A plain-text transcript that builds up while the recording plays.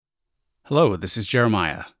Hello, this is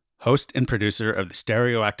Jeremiah, host and producer of the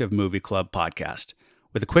Stereoactive Movie Club podcast,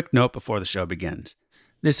 with a quick note before the show begins.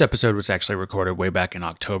 This episode was actually recorded way back in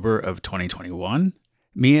October of 2021.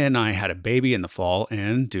 Mia and I had a baby in the fall,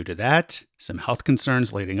 and due to that, some health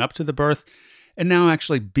concerns leading up to the birth, and now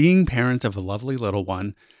actually being parents of a lovely little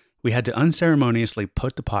one, we had to unceremoniously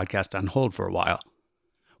put the podcast on hold for a while.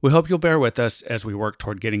 We hope you'll bear with us as we work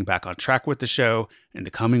toward getting back on track with the show in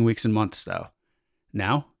the coming weeks and months, though.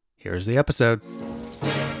 Now, here's the episode.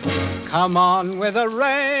 Come on with the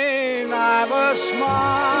rain, I've a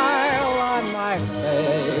smile on my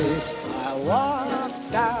face. I walk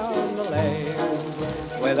down the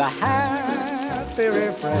lane with a happy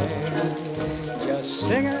refrain, just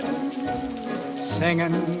singing,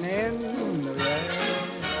 singing in the rain.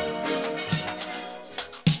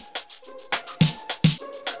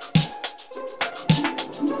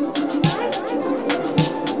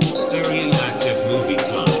 Stereoactive Movie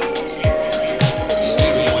Club.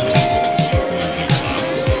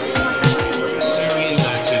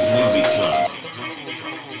 Stereoactive Movie Club.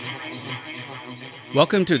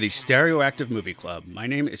 Welcome to the Stereoactive Movie Club. My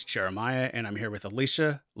name is Jeremiah, and I'm here with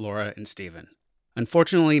Alicia, Laura, and Steven.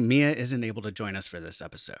 Unfortunately, Mia isn't able to join us for this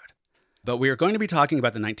episode. But we are going to be talking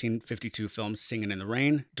about the 1952 film Singin' in the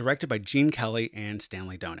Rain, directed by Gene Kelly and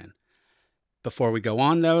Stanley Donen. Before we go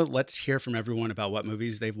on, though, let's hear from everyone about what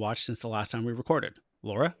movies they've watched since the last time we recorded.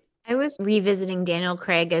 Laura? I was revisiting Daniel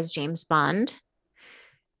Craig as James Bond.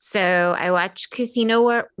 So I watched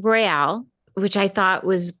Casino Royale, which I thought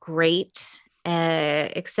was great,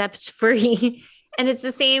 except for and it's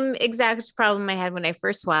the same exact problem I had when I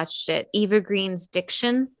first watched it. Eva Green's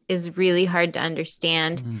diction is really hard to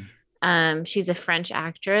understand. She's a French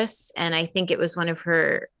actress, and I think it was one of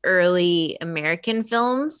her early American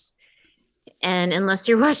films. And unless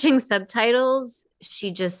you're watching subtitles,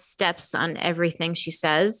 she just steps on everything she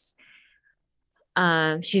says.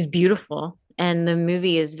 She's beautiful, and the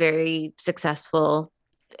movie is very successful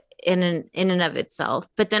in and of itself.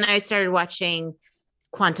 But then I started watching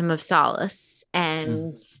Quantum of Solace,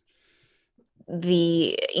 and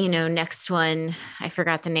the next one, I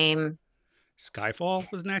forgot the name.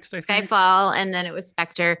 Skyfall was next, I think. Skyfall, and then it was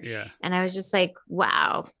Spectre. Yeah. And I was just like,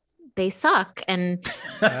 wow, they suck. And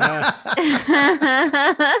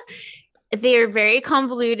they are very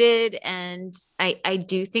convoluted. And I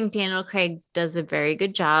do think Daniel Craig does a very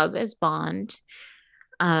good job as Bond.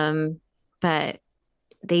 But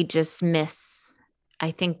they just miss.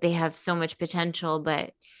 I think they have so much potential,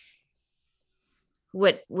 but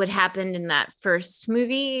what happened in that first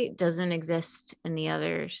movie doesn't exist in the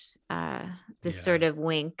others. Sort of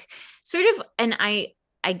wink, and I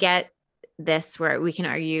get this where we can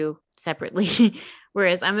argue separately.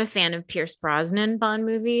 Whereas I'm a fan of Pierce Brosnan Bond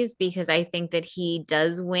movies because I think that he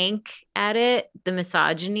does wink at it, the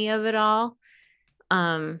misogyny of it all.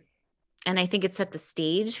 And I think it set the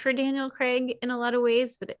stage for Daniel Craig in a lot of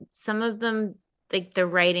ways, but some of them, like the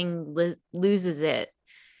writing loses it.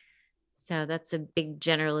 So that's a big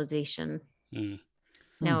generalization.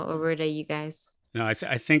 Now over to you guys. No, I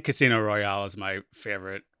think Casino Royale is my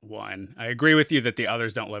favorite one. I agree with you that the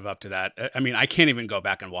others don't live up to that. I mean, I can't even go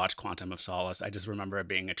back and watch Quantum of Solace. I just remember it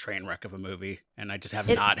being a train wreck of a movie, and I just have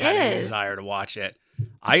not had any desire to watch it.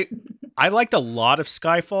 I liked a lot of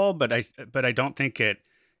Skyfall, but I don't think it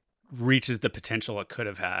reaches the potential it could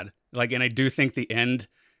have had. And I do think the end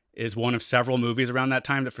is one of several movies around that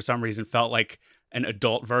time that for some reason felt like an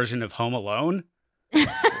adult version of Home Alone.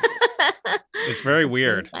 It's very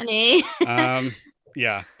weird. Really funny.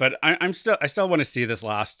 Yeah, but I still want to see this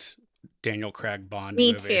last Daniel Craig Bond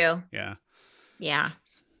movie. Me too. Yeah.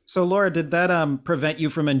 So Laura, did that prevent you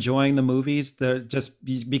from enjoying the movies? Just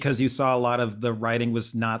because you saw a lot of the writing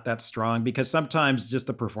was not that strong? Because sometimes just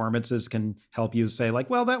the performances can help you say like,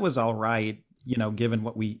 well, that was all right, given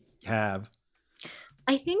what we have.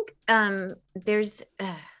 I think there's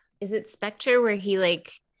is it Spectre where he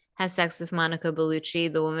has sex with Monica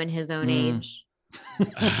Bellucci, the woman his own age,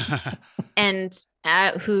 and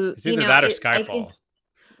who it's either that or Skyfall.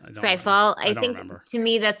 Skyfall. I think remember. To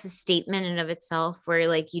me that's a statement in of itself where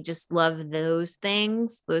you just love those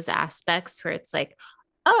things, those aspects where it's like,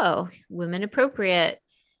 oh, women appropriate.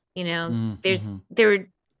 There's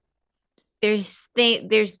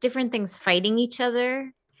different things fighting each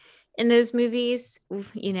other in those movies,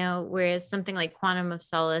 whereas something like Quantum of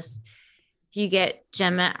Solace, you get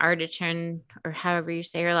Gemma Arterton, or however you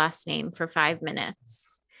say her last name, for 5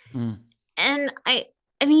 minutes. And I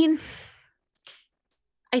mean,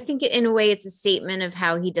 I think in a way it's a statement of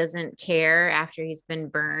how he doesn't care after he's been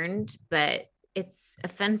burned, but it's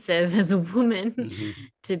offensive as a woman Mhm.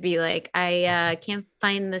 to be like, I can't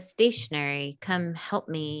find the stationery. Come help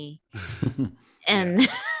me. And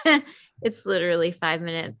it's literally 5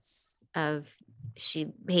 minutes of she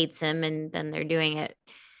hates him and then they're doing it.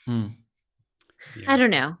 Hmm. Yeah. I don't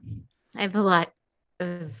know. I have a lot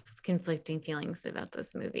of conflicting feelings about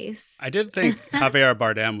those movies. I did think Javier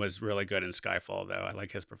Bardem was really good in Skyfall, though. I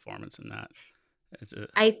like his performance in that.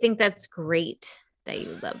 I think that's great that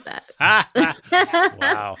you love that.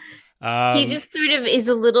 Wow. He just sort of is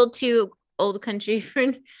a little too old country for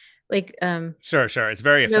like Sure. It's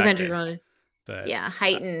very No Country effective. for Old Men. But Yeah,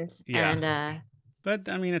 heightened yeah. and but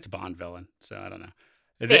I mean, it's a Bond villain, so I don't know.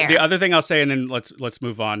 fair. The other thing I'll say, and then let's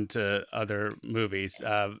move on to other movies,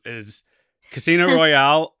 is Casino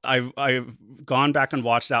Royale. I've gone back and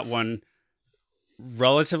watched that one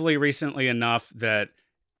relatively recently enough that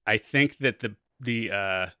I think that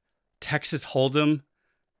the Texas Hold'em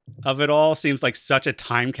of it all seems like such a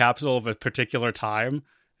time capsule of a particular time.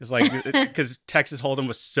 It's like because Texas Hold'em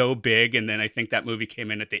was so big, and then I think that movie came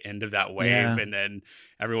in at the end of that wave, Yeah. and then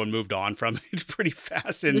everyone moved on from it pretty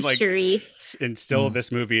fast. And With like, Sharif. and still,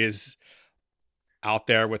 this movie is out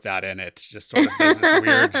there with that in it. Just sort of does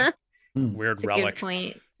this weird That's a relic. good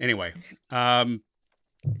point. Anyway,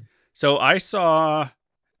 so I saw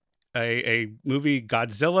a movie,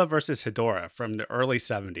 Godzilla versus Hedorah, from the early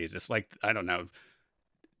 70s. It's like, I don't know,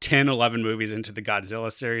 10, 11 movies into the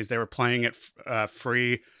Godzilla series. They were playing it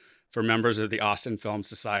free for members of the Austin Film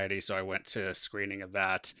Society. So I went to a screening of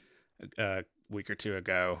that a week or two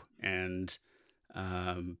ago, and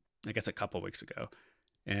I guess a couple weeks ago.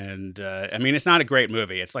 And I mean, it's not a great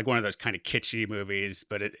movie. It's like one of those kind of kitschy movies,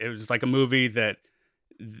 but it was like a movie that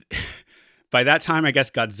by that time, I guess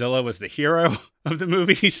Godzilla was the hero of the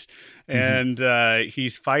movies. And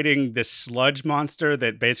he's fighting this sludge monster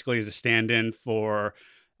that basically is a stand-in for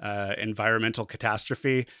environmental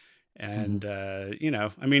catastrophe. And, you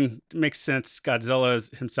know, I mean, it makes sense.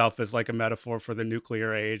 Godzilla himself is like a metaphor for the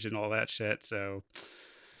nuclear age and all that shit. So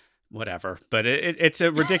whatever. But it's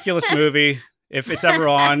a ridiculous movie. If it's ever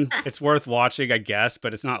on, it's worth watching, I guess,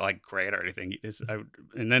 but it's not like great or anything.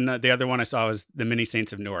 And then the other one I saw was The Many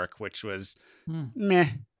Saints of Newark, which was meh,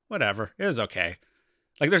 whatever. It was okay.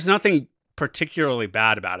 Like, there's nothing particularly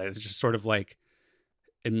bad about it. It's just sort of like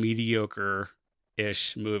a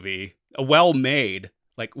mediocre-ish movie, a well-made,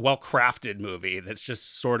 like well-crafted movie that's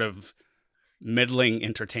just sort of middling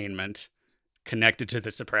entertainment connected to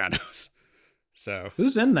The Sopranos. So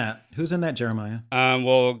Who's in that, Jeremiah?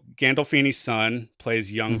 Well, Gandolfini's son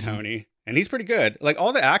plays young Tony, and he's pretty good. Like,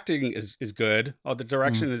 all the acting is good. All the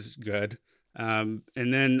direction is good. And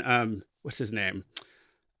then what's his name?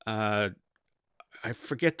 I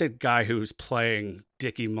forget the guy who's playing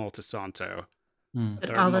Dicky Moltisanto.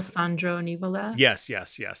 Alessandro Nivola. Yes.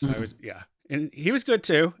 And he was good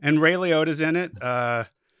too. And Ray Liotta's in it.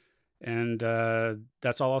 And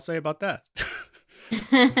that's all I'll say about that.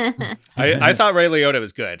 I thought Ray Liotta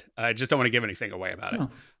was good. I just don't want to give anything away about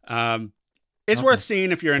it. It's worth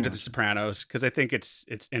seeing if you're into The Sopranos, because I think it's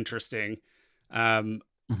interesting.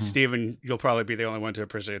 Stephen, you'll probably be the only one to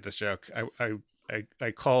appreciate this joke. I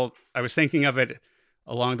was thinking of it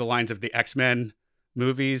along the lines of the X-Men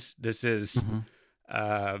movies. This is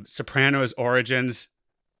Sopranos Origins,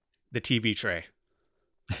 the TV tray.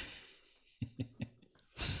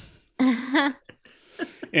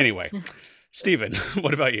 Anyway, Stephen,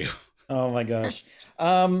 what about you? Oh my gosh.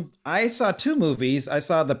 I saw two movies. I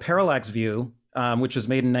saw The Parallax View, which was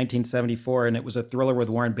made in 1974, and it was a thriller with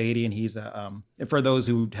Warren Beatty, and he's for those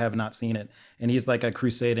who have not seen it, and he's like a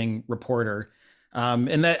crusading reporter.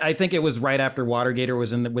 And that, I think it was right after Watergate, or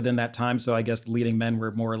was within that time, so I guess the leading men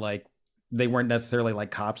were more like, they weren't necessarily like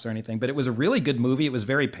cops or anything, but it was a really good movie. It was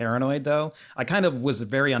very paranoid, though. I kind of was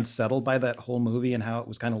very unsettled by that whole movie and how it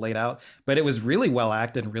was kind of laid out, but it was really well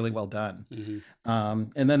acted and really well done.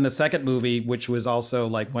 And then the second movie, which was also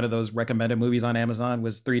like one of those recommended movies on Amazon,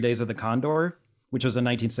 was 3 Days of the Condor, which was a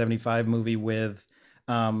 1975 movie with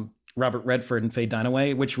Robert Redford and Faye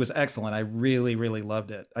Dunaway, which was excellent. I really, really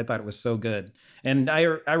loved it. I thought it was so good. And I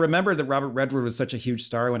remember that Robert Redford was such a huge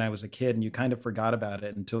star when I was a kid, and you kind of forgot about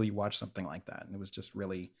it until you watched something like that. And it was just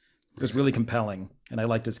really, it was really compelling. And I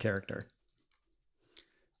liked his character.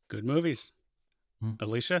 Good movies.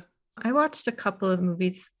 Alicia? I watched a couple of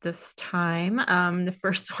movies this time. The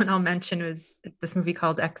first one I'll mention was this movie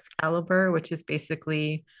called Excalibur, which is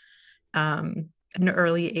basically an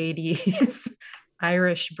early 80s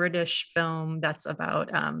Irish British film that's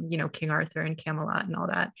about King Arthur and Camelot and all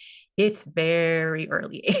that. It's very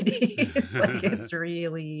early 80s. Like, it's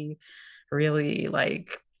really, really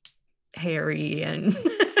like hairy and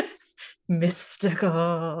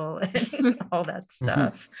mystical and all that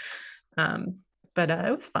stuff. But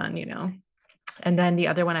it was fun, And then the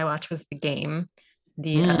other one I watched was The Game,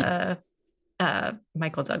 the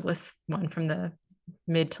Michael Douglas one from the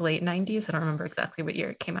mid to late 90s. I don't remember exactly what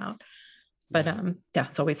year it came out. But yeah,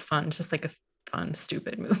 it's always fun. It's just like a fun,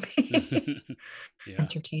 stupid movie.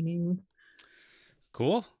 Entertaining.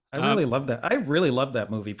 Cool. I really love that. I really loved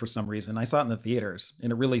that movie for some reason. I saw it in the theaters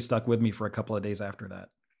and it really stuck with me for a couple of days after that.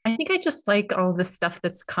 I think I just like all the stuff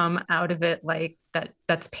that's come out of it, like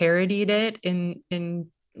that's parodied it in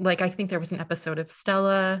like, I think there was an episode of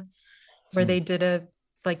Stella where they did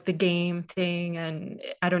the game thing, and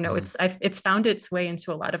I don't know, it's found its way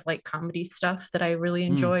into a lot of like comedy stuff that I really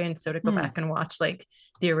enjoy, and so to go back and watch like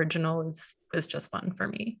the original is just fun for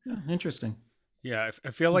me. Interesting. Yeah, I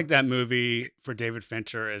feel like that movie for David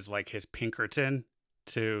Fincher is like his Pinkerton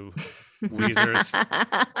to Weezer's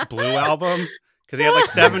Blue album, because he had like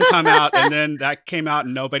 7 come out, and then that came out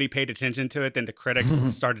and nobody paid attention to it. Then the critics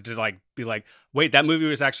started to like be like, "Wait, that movie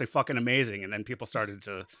was actually fucking amazing," and then people started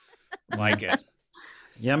to like it.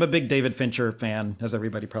 Yeah, I'm a big David Fincher fan, as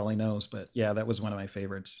everybody probably knows. But yeah, that was one of my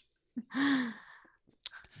favorites.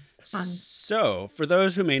 It's fun. So, for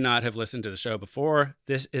those who may not have listened to the show before,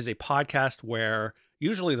 this is a podcast where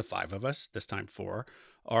usually the 5 of us, this time 4,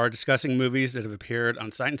 are discussing movies that have appeared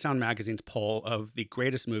on Sight and Sound Magazine's poll of the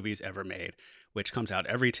greatest movies ever made, which comes out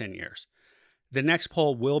every 10 years. The next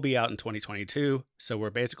poll will be out in 2022, so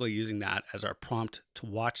we're basically using that as our prompt to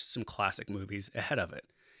watch some classic movies ahead of it.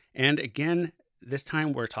 And again, this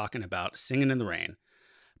time we're talking about Singin' in the Rain.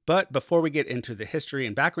 But before we get into the history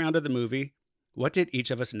and background of the movie, what did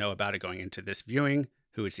each of us know about it going into this viewing?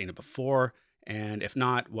 Who had seen it before? And if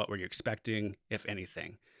not, what were you expecting, if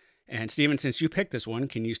anything? And Stephen, since you picked this one,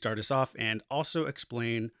 can you start us off and also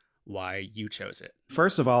explain why you chose it?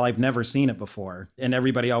 First of all, I've never seen it before, and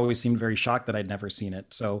everybody always seemed very shocked that I'd never seen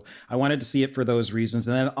it. So I wanted to see it for those reasons.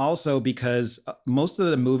 And then also because most of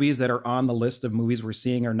the movies that are on the list of movies we're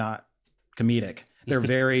seeing are not comedic. They're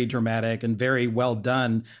very dramatic and very well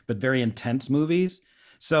done, but very intense movies.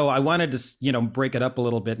 So I wanted to, break it up a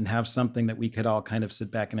little bit and have something that we could all kind of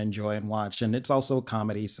sit back and enjoy and watch. And it's also a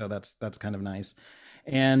comedy, so that's kind of nice.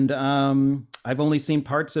 And I've only seen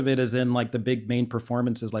parts of it, as in like the big main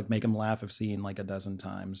performances, like Make 'Em Laugh, I've seen like a dozen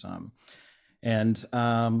times. I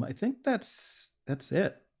think that's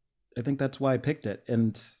it. I think that's why I picked it.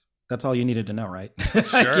 And that's all you needed to know, right? Sure.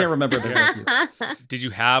 I can't remember the rest. Did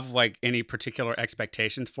you have like any particular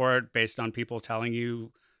expectations for it based on people telling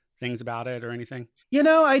you things about it or anything?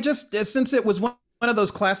 I just, since it was one of those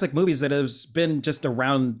classic movies that has been just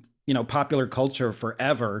around, popular culture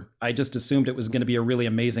forever, I just assumed it was going to be a really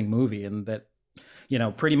amazing movie, and that,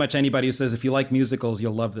 pretty much anybody who says, if you like musicals,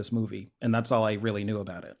 you'll love this movie. And that's all I really knew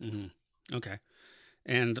about it. Mm-hmm. Okay.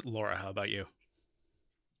 And Laura, how about you?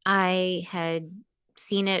 I had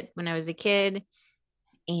seen it when I was a kid,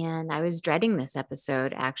 and I was dreading this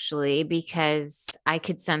episode actually, because I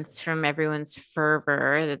could sense from everyone's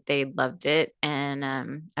fervor that they loved it, and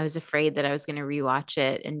I was afraid that I was going to rewatch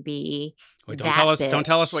it and be Wait, don't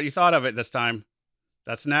tell us what you thought of it this time.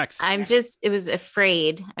 That's next. It was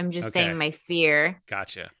afraid. I'm just saying my fear.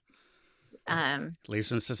 Gotcha. Leave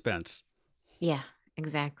some suspense. Yeah,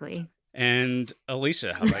 exactly. And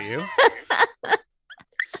Alicia, how about you?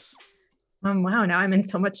 Wow, now I'm in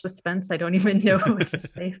so much suspense. I don't even know what to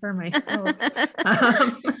say for myself.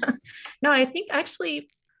 No, I think actually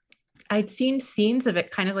I'd seen scenes of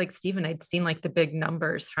it, kind of like Stephen. I'd seen like the big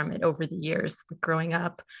numbers from it over the years growing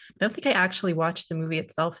up. I don't think I actually watched the movie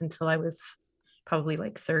itself until I was probably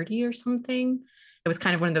like 30 or something. It was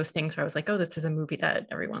kind of one of those things where I was like, oh, this is a movie that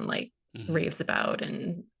everyone like raves about.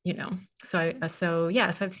 And, so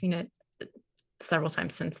I've seen it several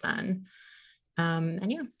times since then.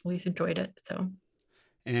 And yeah, always enjoyed it.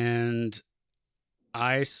 And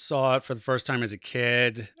I saw it for the first time as a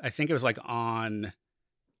kid. I think it was like on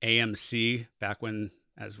AMC back when,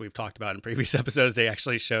 as we've talked about in previous episodes, they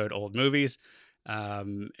actually showed old movies.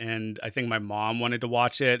 And I think my mom wanted to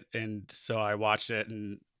watch it. And so I watched it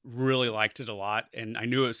and really liked it a lot. And I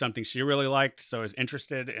knew it was something she really liked. So I was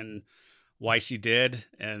interested in why she did.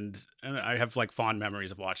 And I have like fond memories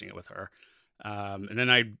of watching it with her. And then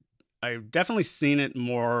I've definitely seen it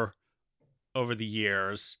more over the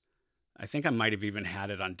years. I think I might have even had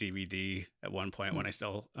it on DVD at one point when I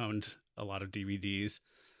still owned a lot of DVDs.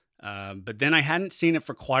 But then I hadn't seen it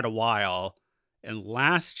for quite a while. And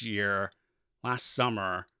last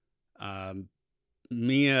summer,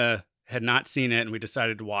 Mia had not seen it and we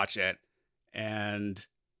decided to watch it. And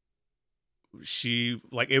she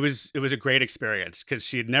it was a great experience because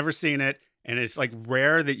she had never seen it. And it's like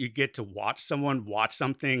rare that you get to watch someone watch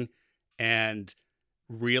something and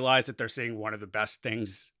realize that they're seeing one of the best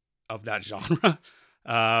things of that genre.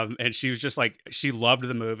 And she was just like, she loved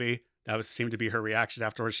the movie. That seemed to be her reaction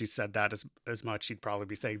afterwards. She said that as much. She'd probably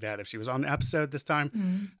be saying that if she was on the episode this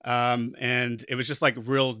time. And it was just like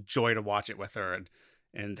real joy to watch it with her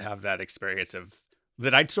and have that experience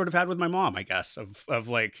that I'd sort of had with my mom, I guess, of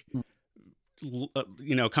like,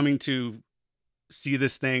 coming to see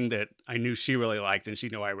this thing that I knew she really liked, and she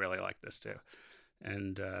knew I really liked this too.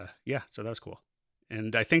 And so that was cool.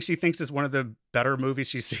 And I think she thinks it's one of the better movies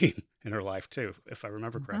she's seen in her life too, if I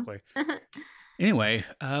remember correctly. Anyway,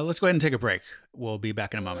 let's go ahead and take a break. We'll be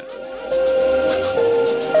back in a moment.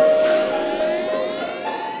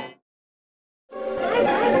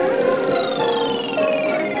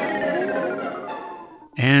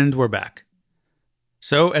 And we're back.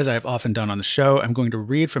 So, as I've often done on the show, I'm going to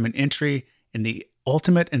read from an entry in the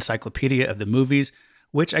Ultimate Encyclopedia of the Movies,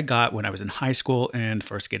 which I got when I was in high school and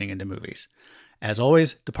first getting into movies. As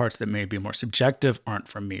always, the parts that may be more subjective aren't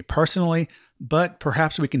from me personally, but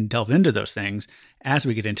perhaps we can delve into those things as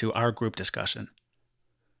we get into our group discussion.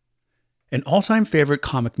 An all-time favorite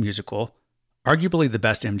comic musical, arguably the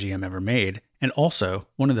best MGM ever made, and also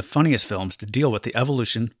one of the funniest films to deal with the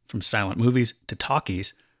evolution from silent movies to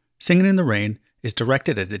talkies, Singin' in the Rain is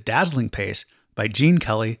directed at a dazzling pace by Gene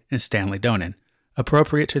Kelly and Stanley Donen,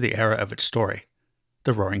 appropriate to the era of its story,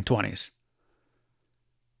 the Roaring Twenties.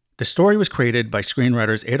 The story was created by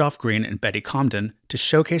screenwriters Adolph Green and Betty Comden to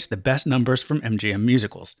showcase the best numbers from MGM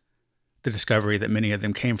musicals. The discovery that many of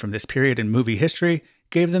them came from this period in movie history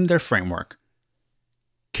gave them their framework.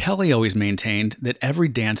 Kelly always maintained that every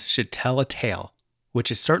dance should tell a tale,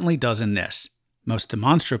 which it certainly does in this, most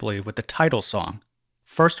demonstrably with the title song,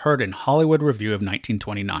 first heard in Hollywood Review of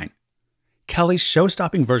 1929. Kelly's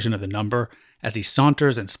show-stopping version of the number, as he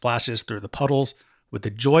saunters and splashes through the puddles with the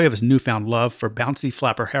joy of his newfound love for bouncy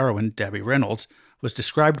flapper heroine Debbie Reynolds, was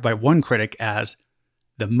described by one critic as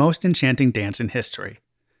the most enchanting dance in history,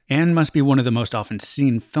 and must be one of the most often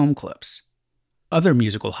seen film clips. Other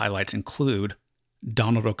musical highlights include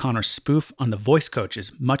Donald O'Connor's spoof on the voice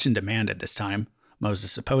coaches, much in demand at this time,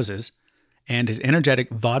 Moses Supposes, and his energetic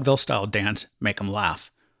vaudeville-style dance, Make 'Em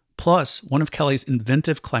Laugh, plus one of Kelly's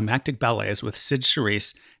inventive climactic ballets with Sid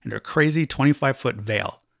Charisse and her crazy 25-foot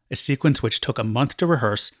veil, a sequence which took a month to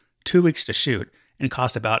rehearse, 2 weeks to shoot, and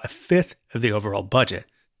cost about a fifth of the overall budget,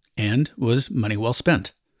 and was money well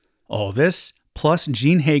spent. All this, plus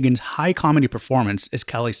Gene Hagen's high comedy performance as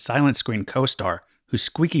Kelly's silent screen co-star, whose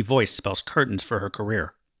squeaky voice spells curtains for her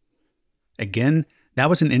career. Again, that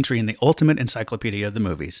was an entry in the Ultimate Encyclopedia of the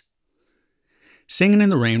Movies. Singin' in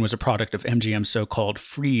the Rain was a product of MGM's so-called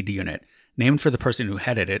Freed unit, named for the person who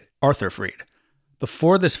headed it, Arthur Freed.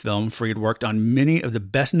 Before this film, Freed worked on many of the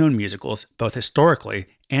best-known musicals, both historically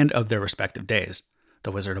and of their respective days.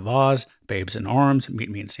 The Wizard of Oz, Babes in Arms, Meet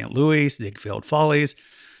Me in St. Louis, Ziegfeld Follies,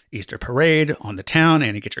 Easter Parade, On the Town,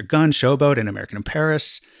 Annie Get Your Gun, Showboat, and American in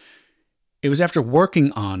Paris. It was after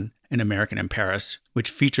working on An American in Paris,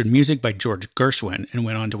 which featured music by George Gershwin and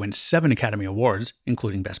went on to win 7 Academy Awards,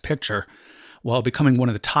 including Best Picture, while becoming one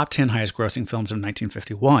of the top 10 highest-grossing films of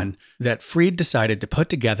 1951, that Freed decided to put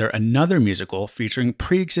together another musical featuring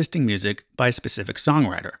pre-existing music by a specific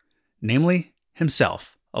songwriter, namely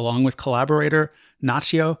himself, along with collaborator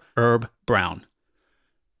Nacho Herb Brown.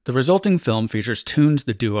 The resulting film features tunes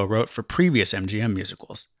the duo wrote for previous MGM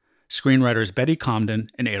musicals. Screenwriters Betty Comden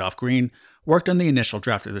and Adolph Green worked on the initial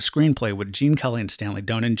draft of the screenplay, with Gene Kelly and Stanley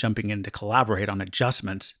Donen jumping in to collaborate on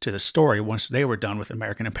adjustments to the story once they were done with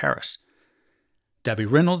American in Paris. Debbie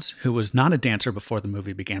Reynolds, who was not a dancer before the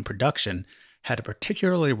movie began production, had a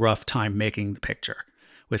particularly rough time making the picture,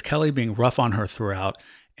 with Kelly being rough on her throughout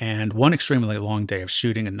and one extremely long day of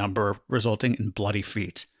shooting a number resulting in bloody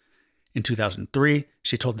feet. In 2003,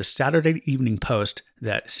 she told the Saturday Evening Post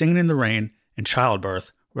that Singin' in the Rain and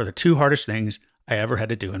childbirth were the 2 hardest things I ever had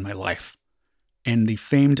to do in my life. And the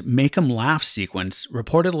famed Make 'Em Laugh sequence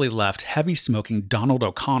reportedly left heavy-smoking Donald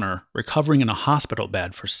O'Connor recovering in a hospital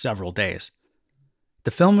bed for several days. The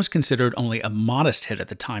film was considered only a modest hit at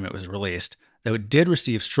the time it was released, though it did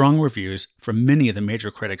receive strong reviews from many of the major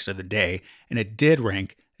critics of the day, and it did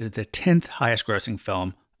rank as the 10th highest-grossing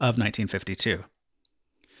film of 1952.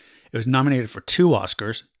 It was nominated for 2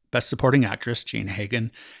 Oscars, Best Supporting Actress, Gene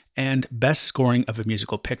Hagen, and Best Scoring of a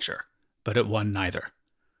Musical Picture, but it won neither.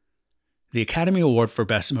 The Academy Award for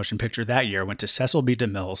Best Motion Picture that year went to Cecil B.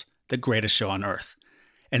 DeMille's The Greatest Show on Earth,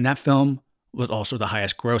 and that film was also the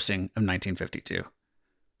highest grossing of 1952.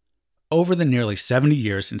 Over the nearly 70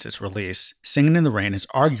 years since its release, Singin' in the Rain has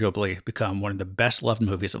arguably become one of the best-loved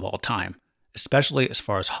movies of all time, especially as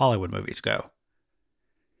far as Hollywood movies go.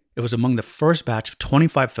 It was among the first batch of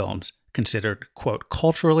 25 films considered, quote,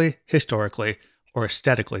 culturally, historically, or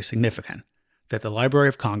aesthetically significant that the Library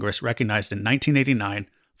of Congress recognized in 1989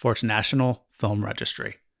 for its National Film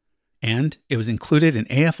Registry. And it was included in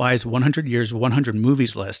AFI's 100 Years 100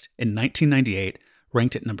 Movies list in 1998,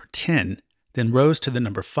 ranked at number 10, then rose to the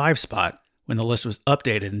number 5 spot when the list was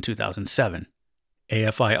updated in 2007.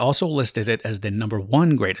 AFI also listed it as the number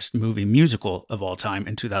 1 greatest movie musical of all time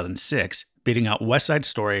in 2006, beating out West Side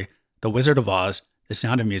Story, The Wizard of Oz, The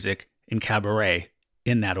Sound of Music, and Cabaret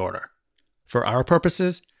in that order. For our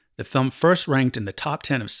purposes, the film first ranked in the top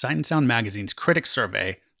 10 of Sight and Sound magazine's Critics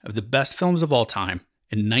Survey of the best films of all time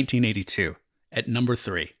in 1982 at number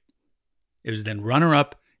 3. It was then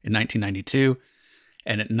runner-up in 1992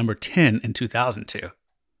 and at number 10 in 2002.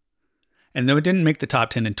 And though it didn't make the top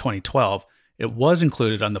 10 in 2012, it was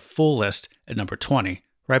included on the full list at number 20,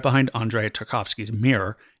 right behind Andrei Tarkovsky's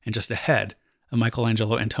Mirror and just ahead of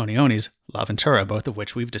Michelangelo Antonioni's La Ventura, both of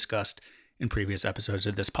which we've discussed in previous episodes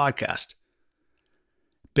of this podcast.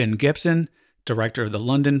 Ben Gibson, director of the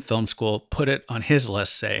London Film School, put it on his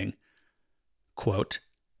list saying, quote,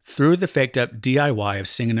 through the faked up DIY of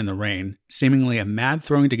Singing in the Rain, seemingly a mad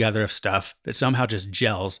throwing together of stuff that somehow just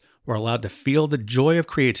gels, we're allowed to feel the joy of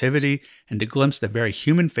creativity and to glimpse the very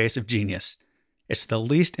human face of genius. It's the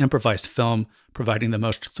least improvised film, providing the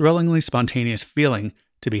most thrillingly spontaneous feeling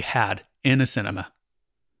to be had in a cinema.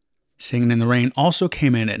 Singing in the Rain also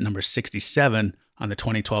came in at number 67 on the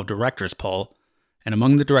 2012 Directors Poll, and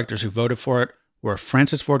among the directors who voted for it were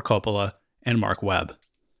Francis Ford Coppola and Mark Webb.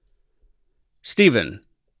 Stephen,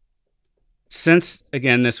 since,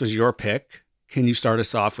 again, this was your pick, can you start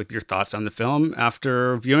us off with your thoughts on the film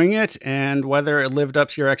after viewing it and whether it lived up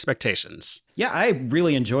to your expectations? Yeah, I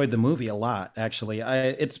really enjoyed the movie a lot, actually.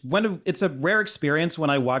 It's a rare experience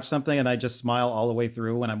when I watch something and I just smile all the way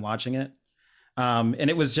through when I'm watching it. And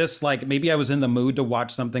it was just like, maybe I was in the mood to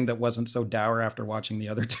watch something that wasn't so dour after watching the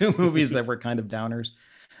other two movies that were kind of downers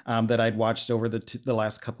that I'd watched over the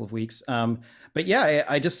last couple of weeks. But yeah,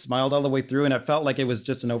 I just smiled all the way through and it felt like it was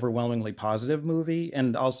just an overwhelmingly positive movie.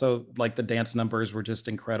 And also like the dance numbers were just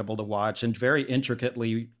incredible to watch and very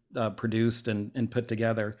intricately produced and put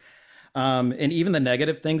together. And even the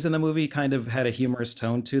negative things in the movie kind of had a humorous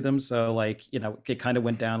tone to them. So like, it kind of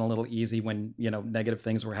went down a little easy when, negative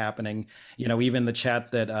things were happening. Even the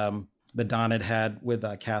chat that Don had with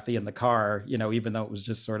Kathy in the car, even though it was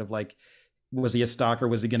just sort of like, was he a stalker?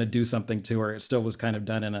 Was he going to do something to her? It still was kind of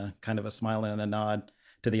done in a kind of a smile and a nod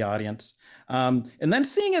to the audience. And then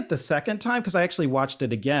seeing it the second time, because I actually watched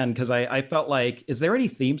it again, because I felt like, is there any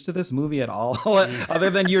themes to this movie at all? Other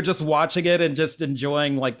than you're just watching it and just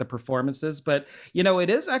enjoying like the performances. But, it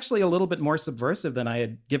is actually a little bit more subversive than I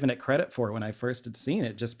had given it credit for when I first had seen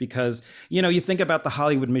it, just because, you think about the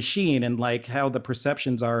Hollywood machine and like how the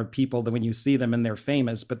perceptions are of people that when you see them and they're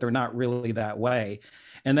famous, but they're not really that way.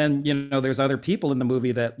 And then, there's other people in the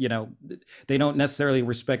movie that, they don't necessarily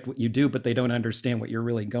respect what you do, but they don't understand what you're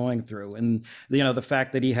really going through. And, the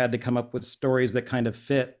fact that he had to come up with stories that kind of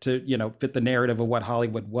fit the narrative of what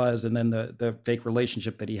Hollywood was. And then the fake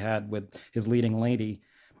relationship that he had with his leading lady.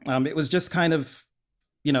 It was just kind of,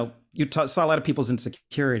 you saw a lot of people's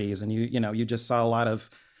insecurities and you just saw a lot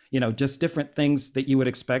of, just different things that you would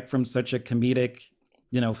expect from such a comedic,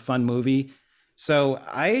 fun movie. So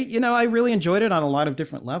I really enjoyed it on a lot of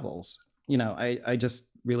different levels. I just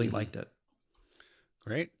really liked it.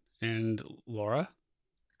 Great. And Laura?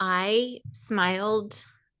 I smiled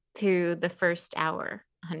through the first hour,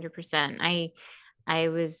 100%. I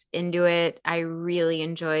was into it. I really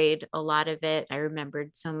enjoyed a lot of it. I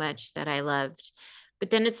remembered so much that I loved. But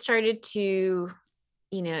then it started to,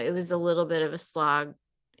 it was a little bit of a slog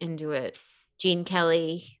into it. Gene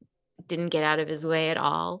Kelly didn't get out of his way at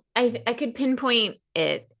all. I could pinpoint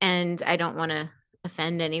it, and I don't want to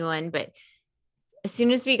offend anyone, but as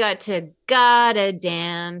soon as we got to Gotta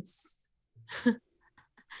Dance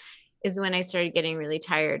is when I started getting really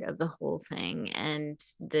tired of the whole thing and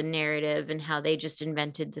the narrative and how they just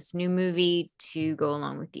invented this new movie to go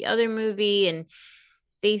along with the other movie, and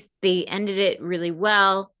they ended it really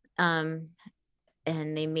well, and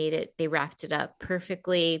they wrapped it up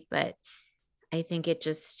perfectly, but I think it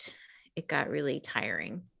got really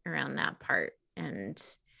tiring around that part, and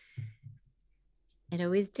it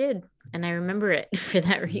always did, and I remember it for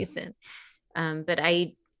that reason. But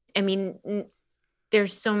I mean,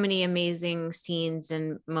 there's so many amazing scenes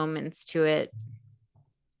and moments to it.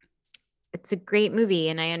 It's a great movie,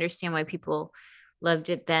 and I understand why people loved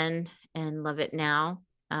it then and love it now.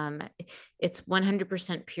 It's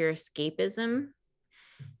 100% pure escapism,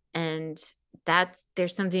 and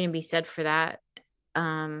there's something to be said for that.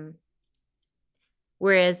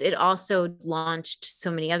 Whereas it also launched so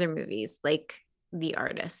many other movies like The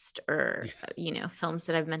Artist or, films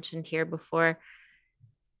that I've mentioned here before.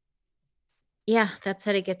 Yeah, that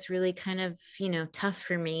said, it gets really kind of, tough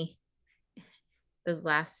for me those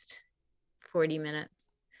last 40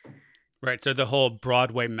 minutes. Right. So the whole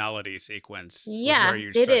Broadway melody sequence was Yeah, where you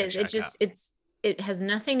it started is. to It check just, out. it has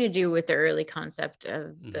nothing to do with the early concept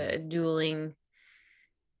of the dueling,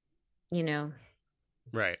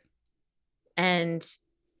 Right. and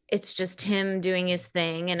it's just him doing his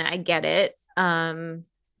thing, and I get it. And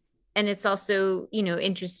it's also,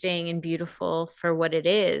 interesting and beautiful for what it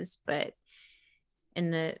is, but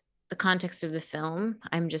in the context of the film,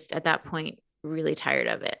 I'm just at that point really tired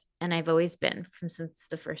of it. And I've always been from since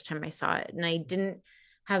the first time I saw it. And I didn't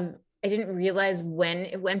realize when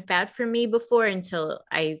it went bad for me before until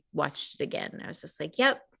I watched it again. I was just like,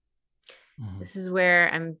 yep, this is where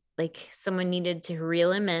I'm like, someone needed to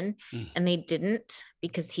reel him in, and they didn't,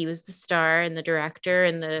 because he was the star and the director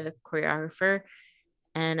and the choreographer.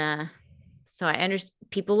 And so I understand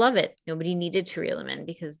people love it. Nobody needed to reel him in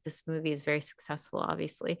because this movie is very successful,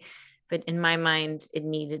 obviously. But in my mind, it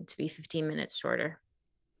needed to be 15 minutes shorter.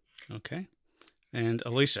 Okay. And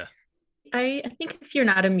Alicia? I think if you're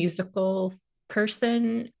not a musical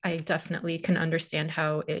person, I definitely can understand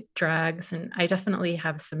how it drags. And I definitely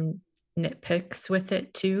have some nitpicks with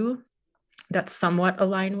it too that somewhat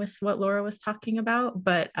align with what Laura was talking about.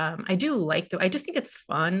 But I do I just think it's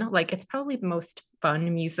fun. Like, it's probably the most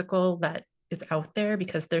fun musical that is out there,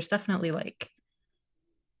 because there's definitely like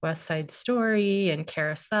West Side Story and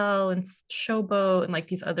Carousel and Showboat and like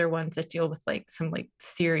these other ones that deal with like some like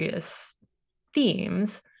serious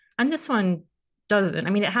themes. And this one doesn't. I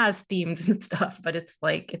mean, it has themes and stuff, but it's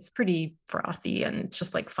like, it's pretty frothy and it's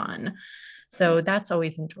just like fun. So that's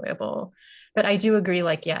always enjoyable. But I do agree,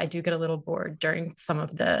 like, yeah, I do get a little bored during some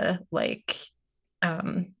of the like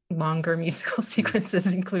longer musical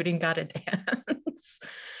sequences, including Gotta Dance,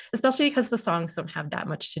 especially because the songs don't have that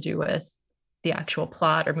much to do with the actual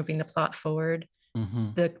plot or moving the plot forward.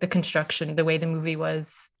 The construction, the way the movie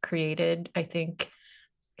was created, I think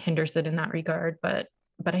hinders it in that regard. But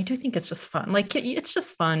I do think it's just fun. Like, it's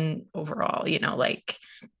just fun overall, like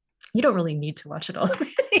you don't really need to watch it all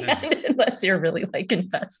unless you're really like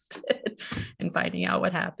invested in finding out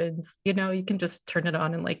what happens. You can just turn it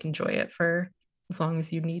on and like enjoy it for as long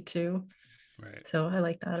as you need to. Right. So I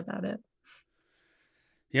like that about it.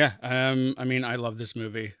 Yeah. I mean, I love this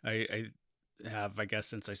movie. I have, I guess,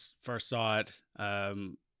 since I first saw it.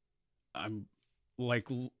 I'm like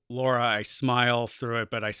Laura, I smile through it,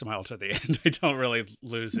 but I smile to the end. I don't really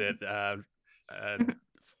lose it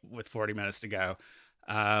with 40 minutes to go.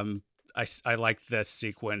 I like this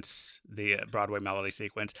sequence, the Broadway melody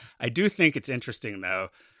sequence. I do think it's interesting, though,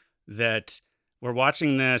 that we're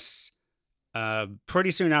watching this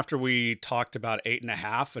pretty soon after we talked about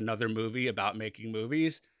 8.5, another movie about making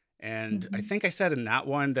movies. And I think I said in that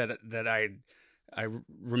one that I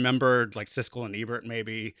remembered like Siskel and Ebert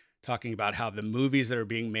maybe talking about how the movies that are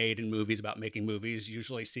being made in movies about making movies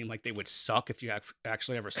usually seem like they would suck if you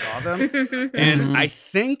actually ever saw them. And I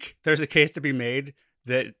think there's a case to be made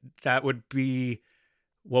that would be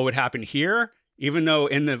what would happen here, even though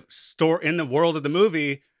in the world of the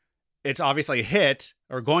movie, it's obviously a hit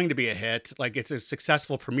or going to be a hit. Like, it's a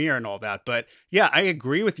successful premiere and all that. But yeah, I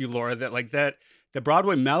agree with you, Laura, that like that the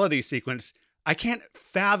Broadway melody sequence, I can't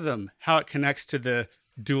fathom how it connects to the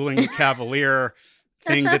dueling cavalier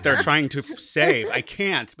thing that they're trying to save. I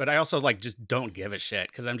can't, but I also like just don't give a shit,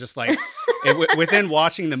 because I'm just like within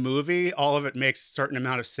watching the movie, all of it makes a certain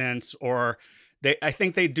amount of sense, or I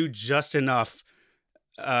think they do just enough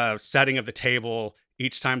setting of the table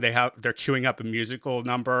each time they're queuing up a musical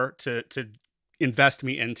number to invest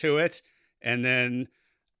me into it, and then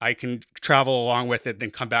I can travel along with it, then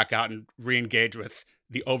come back out and re-engage with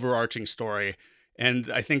the overarching story.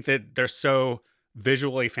 And I think that they're so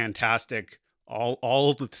visually fantastic, all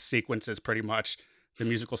of the sequences, pretty much the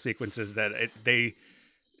musical sequences, that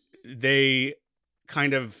they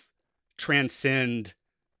kind of transcend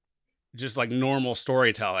just like normal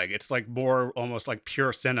storytelling. It's like more almost like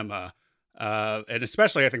pure cinema. And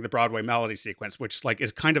especially I think the Broadway melody sequence, which like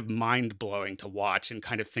is kind of mind blowing to watch and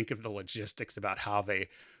kind of think of the logistics about how they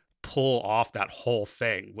pull off that whole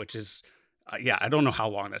thing, which is, I don't know how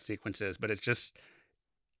long that sequence is, but it's just,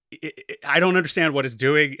 I don't understand what it's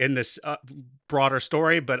doing in this broader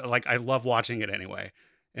story, but like, I love watching it anyway.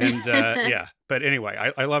 And yeah, but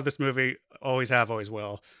anyway, I love this movie. Always have, always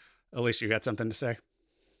will. Alicia, you got something to say?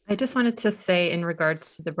 I just wanted to say, in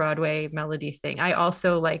regards to the Broadway melody thing, I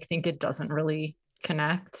also like think it doesn't really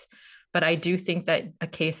connect, but I do think that a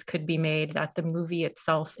case could be made that the movie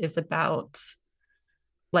itself is about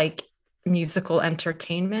like musical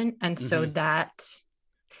entertainment. And so Mhm. that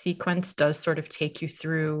sequence does sort of take you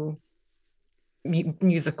through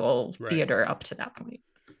musical Right. theater up to that point.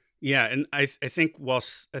 Yeah, and I think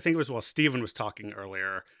I think it was while Steven was talking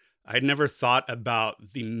earlier, I'd never thought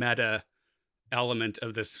about the meta element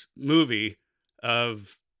of this movie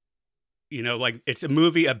of, like it's a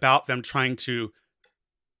movie about them trying to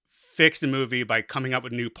fix the movie by coming up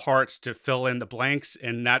with new parts to fill in the blanks,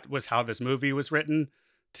 and that was how this movie was written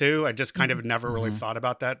too. I just kind Mhm. of never really Mhm. thought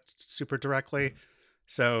about that super directly.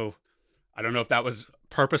 So I don't know if that was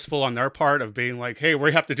purposeful on their part of being like, hey,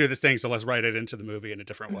 we have to do this thing, so let's write it into the movie in a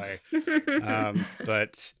different way.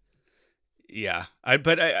 But yeah, I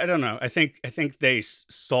don't know. I think they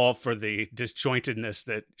solve for the disjointedness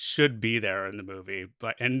that should be there in the movie,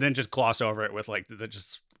 but and then just gloss over it with like the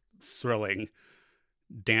just thrilling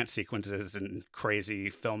dance sequences and crazy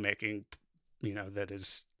filmmaking. That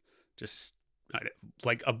is just I,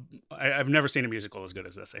 like I've never seen a musical as good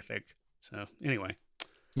as this. I think so. Anyway,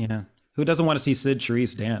 Yeah. Who doesn't want to see Sid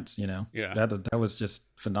Charisse dance? yeah. That was just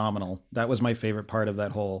phenomenal. That was my favorite part of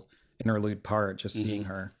that whole interlude part. Just Hmm. seeing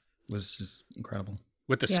her was just incredible.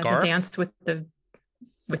 With the Yeah, the scarf. dance with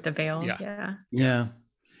the veil. Yeah. Yeah. Yeah.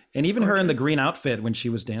 And even her in the Gorgeous. green outfit when she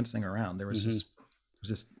was dancing around, Hmm. it was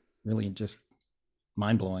just really just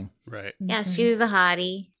mind blowing. Right. Yeah, she was a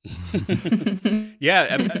hottie.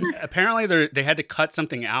 Yeah. Apparently, they had to cut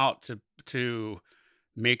something out to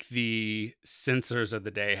make the censors of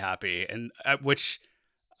the day happy, and which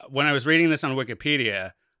when I was reading this on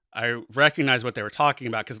Wikipedia, I recognized what they were talking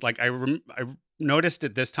about because like I noticed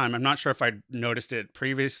it this time. I'm not sure if I noticed it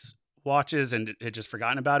previous watches and had just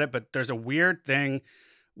forgotten about it, but there's a weird thing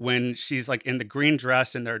when she's like in the green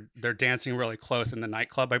dress and they're dancing really close in the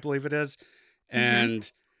nightclub, I believe it is, Mhm.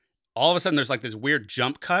 and all of a sudden there's like this weird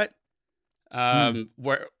jump cut Hmm.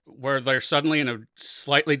 where they're suddenly in a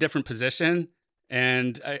slightly different position,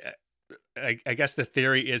 and I guess the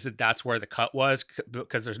theory is that that's where the cut was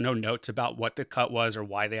because there's no notes about what the cut was or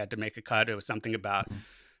why they had to make a cut. It was something about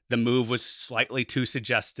the move was slightly too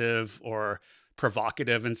suggestive or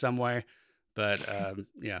provocative in some way. But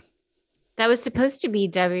yeah. That was supposed to be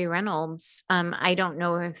Debbie Reynolds. I don't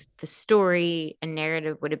know if the story and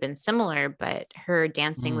narrative would have been similar, but her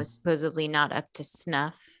dancing Mm. was supposedly not up to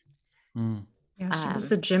snuff. Mm. Yeah, she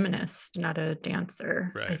was Um, a gymnast, not a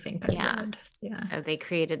dancer, I Right. think I yeah. read. Yeah. So they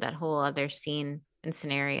created that whole other scene and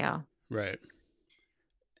scenario. Right.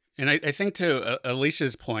 And I think to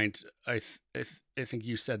Alicia's point, I think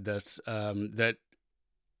you said this that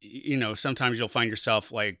sometimes you'll find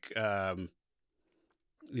yourself like kind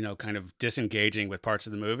of disengaging with parts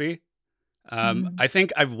of the movie. Mhm. I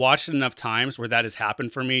think I've watched it enough times where that has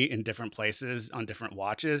happened for me in different places on different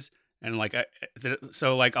watches, and like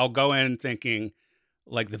so like I'll go in thinking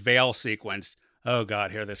like the veil sequence. Oh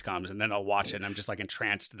God, here this comes, and then I'll watch it, and I'm just like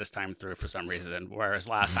entranced this time through for some reason. Whereas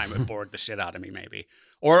last time it bored the shit out of me, maybe,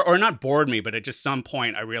 or not bored me, but at just some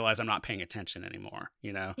point I realize I'm not paying attention anymore.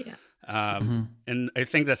 Yeah. Mhm. And I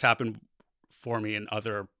think that's happened for me in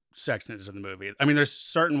other sections of the movie. I mean, there's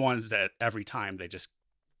certain ones that every time they just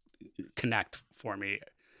connect for me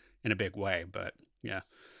in a big way, but yeah.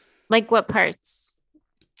 Like what parts?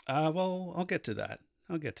 Well, I'll get to that.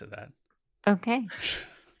 Okay.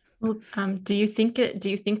 Well, do you think that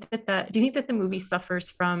the movie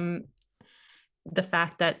suffers from the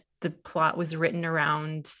fact that the plot was written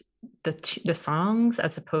around the songs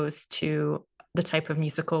as opposed to the type of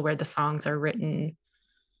musical where the songs are written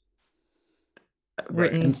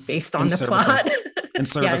Right. based on In the service of- plot? in Yeah, in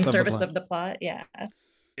service of the service plot. of the plot. Yeah.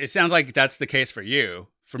 It sounds like that's the case for you.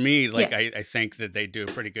 For me, like Yeah. I think that they do a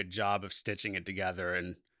pretty good job of stitching it together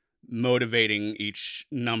and motivating each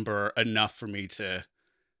number enough for me to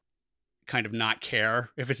kind of not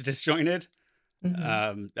care if it's disjointed.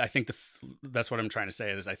 Mhm. I think that's what I'm trying to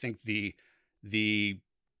say is I think the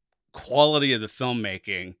quality of the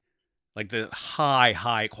filmmaking, like the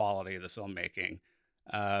high quality of the filmmaking,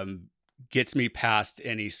 um, gets me past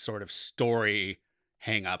any sort of story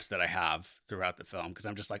hangups that I have throughout the film because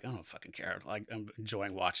I'm just like I don't fucking care. Like I'm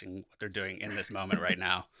enjoying watching what they're doing in this moment right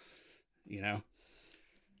now, you know.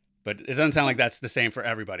 But it doesn't sound like that's the same for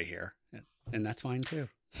everybody here, and that's fine too.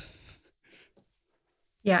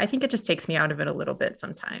 Yeah, I think it just takes me out of it a little bit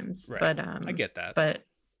sometimes. Right. But I get that. But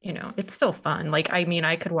it's still fun. Like, I mean,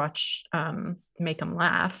 I could watch Make Them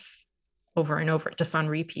Laugh over and over just on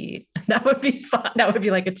repeat. That would be fun. That would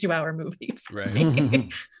be like a 2-hour movie for Right. me.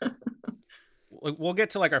 We'll get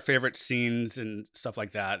to like our favorite scenes and stuff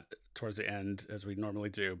like that towards the end as we normally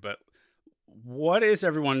do, but what is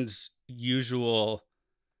everyone's usual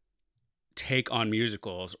take on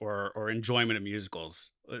musicals or enjoyment of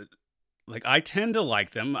musicals? Like, I tend to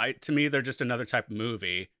like them. To me, they're just another type of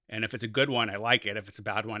movie. And if it's a good one, I like it. If it's a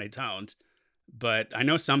bad one, I don't. But I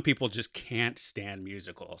know some people just can't stand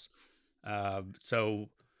musicals. So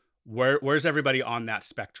where's everybody on that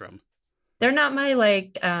spectrum? They're not my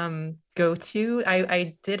like go-to.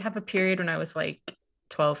 I did have a period when I was like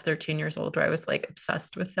 12, 13 years old where I was like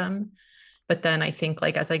obsessed with them. But then I think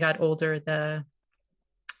like as I got older, the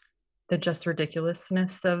just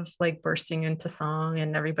ridiculousness of like bursting into song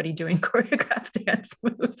and everybody doing choreographed dance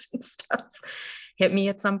moves and stuff hit me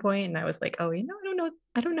at some point, and I was like, oh,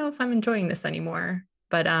 I don't know if I'm enjoying this anymore.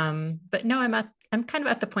 But no, I'm kind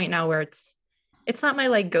of at the point now where it's not my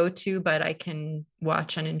like go-to, but I can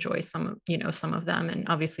watch and enjoy some of them, and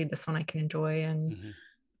obviously this one I can enjoy, and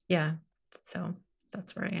yeah, so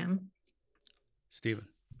that's where I am. Steven.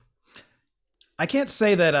 I can't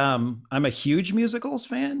say that I'm a huge musicals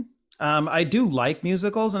fan. I do like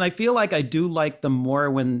musicals, and I feel like I do like them more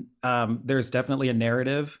when there's definitely a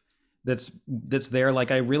narrative that's there. Like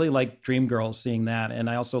I really like Dreamgirls, seeing that, and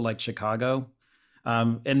I also like Chicago.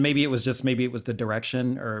 And maybe it was the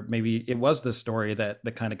direction, or maybe it was the story that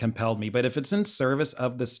kind of compelled me. But if it's in service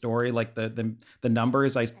of the story, like the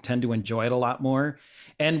numbers, I tend to enjoy it a lot more.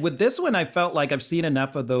 And with this one, I felt like I've seen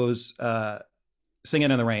enough of those.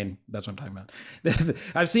 Singing in the Rain, that's what I'm talking about.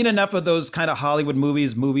 I've seen enough of those kind of Hollywood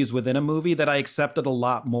movies within a movie, that I accepted a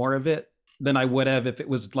lot more of it than I would have if it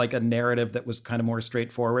was like a narrative that was kind of more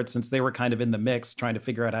straightforward. Since they were kind of in the mix trying to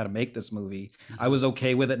figure out how to make this movie, I was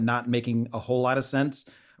okay with it not making a whole lot of sense,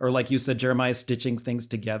 or like you said, Jeremiah, stitching things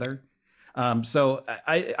together. So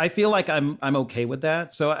I feel like I'm okay with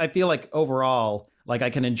that. So I feel like overall, like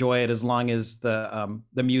I can enjoy it as long as the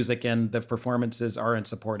music and the performances are in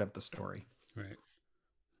support of the story. Right.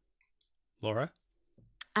 Laura?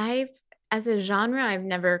 As a genre, I've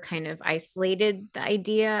never kind of isolated the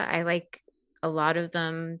idea. I like a lot of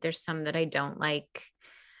them. There's some that I don't like.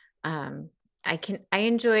 I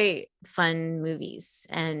enjoy fun movies,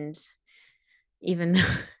 and even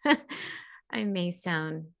though I may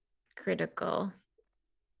sound critical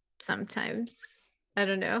sometimes, I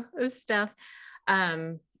don't know, of stuff.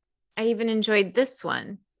 I even enjoyed this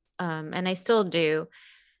one, and I still do.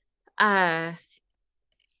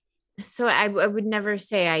 So I would never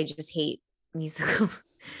say I just hate musicals.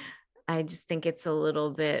 I just think it's a little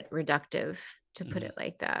bit reductive to put it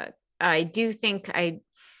like that. I do think it's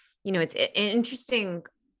an interesting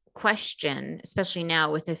question, especially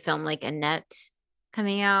now with a film like Annette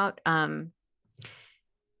coming out, where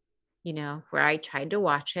I tried to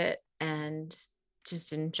watch it and just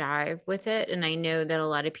didn't jive with it. And I know that a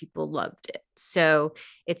lot of people loved it. So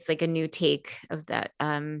it's like a new take of that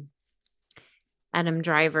Adam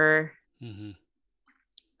Driver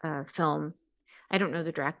film. I don't know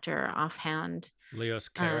the director offhand. Leos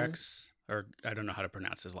Carax, or I don't know how to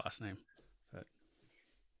pronounce his last name.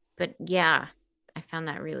 But yeah, I found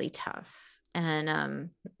that really tough. And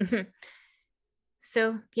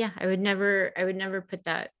so yeah, I would never put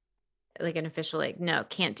that like an official, like, no,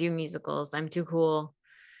 can't do musicals, I'm too cool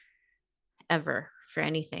ever for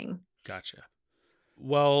anything. Gotcha.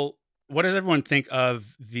 Well, what does everyone think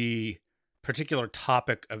of the particular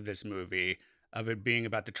topic of this movie, of it being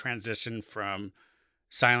about the transition from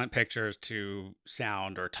silent pictures to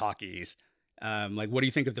sound or talkies? Like, what do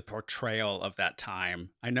you think of the portrayal of that time?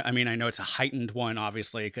 I know it's a heightened one,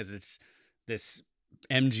 obviously, because it's this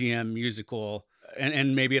MGM musical,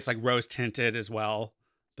 and maybe it's like rose tinted as well.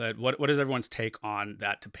 But what is everyone's take on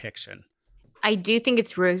that depiction? I do think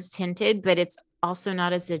it's rose tinted, but it's also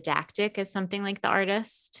not as didactic as something like The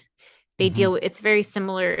Artist. They deal with, it's very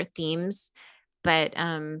similar themes, but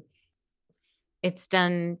it's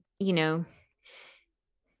done,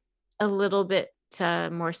 a little bit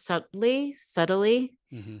more subtly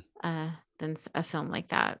than a film like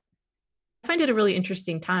that. I find it a really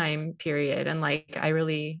interesting time period, and like I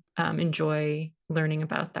really enjoy learning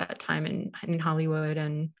about that time in Hollywood,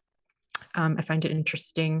 and I find it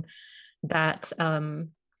interesting that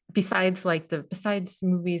besides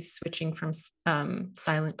movies switching from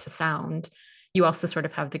silent to sound, you also sort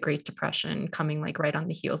of have the Great Depression coming like right on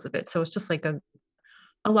the heels of it. So it's just like a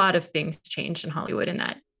lot of things changed in Hollywood in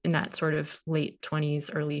that sort of late 20s,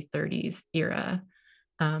 early 30s era.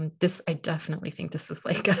 I definitely think this is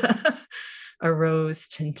like a rose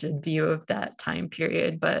tinted view of that time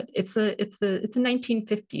period, but it's a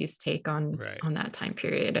 1950s take on that time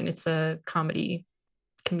period, and it's a comedic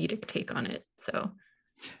take on it. So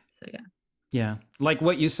yeah. Yeah. like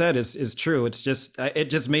what you said is true. It's just it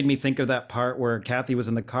just made me think of that part where Kathy was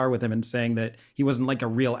in the car with him and saying that he wasn't like a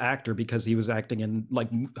real actor because he was acting in like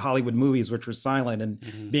Hollywood movies, which were silent,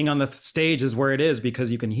 and being on the stage is where it is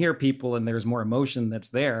because you can hear people and there's more emotion that's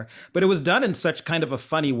there. But it was done in such kind of a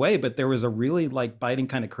funny way, but there was a really like biting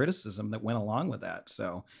kind of criticism that went along with that.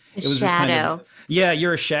 So it was just kind of, yeah,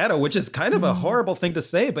 you're a shadow, which is kind of a horrible thing to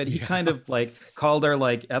say, but he kind of like called her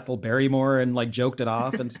like Ethel Barrymore and like joked it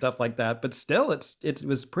off and stuff like that. But still, it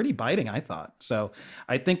was pretty biting, I thought. So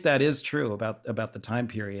I think that is true about the time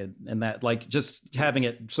period, and that like just having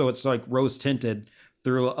it so it's like rose tinted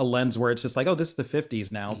through a lens where it's just like, oh, this is the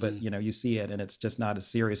 50s now, but you know, you see it and it's just not as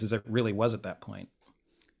serious as it really was at that point.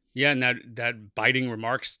 Yeah, and that biting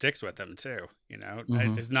remark sticks with him too. You know,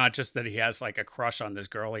 it's not just that he has like a crush on this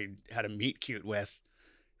girl he had a meet cute with.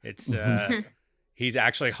 It's he's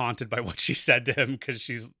actually haunted by what she said to him because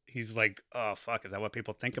he's like, oh fuck, is that what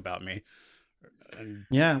people think about me? And,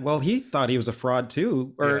 yeah, well, he thought he was a fraud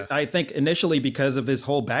too, or I think initially because of his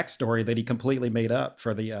whole backstory that he completely made up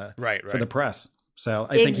for the for the press. So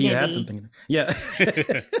I think he had been thinking, yeah.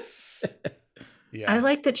 I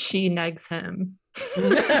like that she negs him.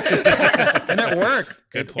 And it worked.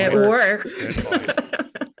 Good point. It worked. Good point.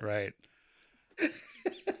 Right.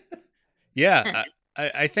 Yeah,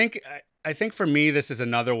 I think for me this is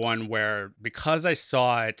another one where because I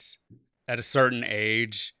saw it at a certain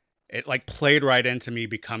age, it like played right into me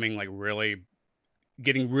becoming like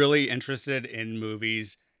getting really interested in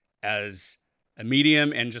movies as a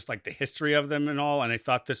medium and just like the history of them and all. And I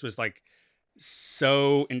thought this was like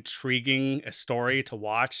so intriguing a story to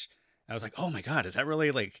watch. I was like, oh my God, is that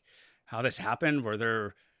really like how this happened? Were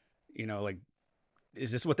there, you know, like,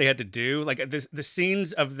 is this what they had to do? Like the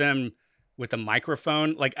scenes of them with the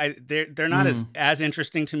microphone, like they're not as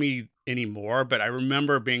interesting to me anymore, but I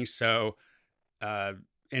remember being so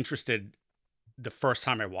interested the first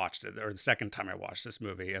time I watched it or the second time I watched this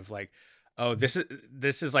movie of like, oh, this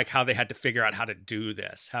is like how they had to figure out how to do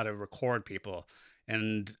this, how to record people.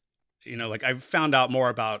 And, you know, like I found out more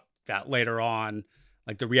about that later on,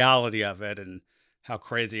 like the reality of it and how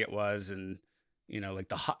crazy it was. And, you know, like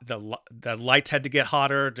the lights had to get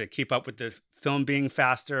hotter to keep up with the film being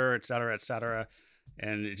faster, et cetera, et cetera.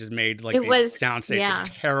 And it just made like these sound stages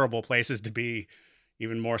terrible places to be,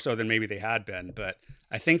 even more so than maybe they had been. But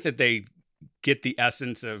I think that they get the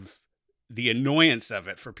essence of the annoyance of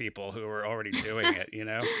it for people who are already doing it, you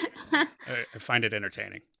know? I find it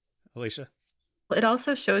entertaining. Alicia? It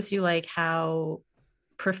also shows you like how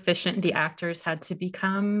proficient the actors had to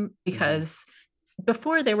become because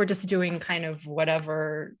before they were just doing kind of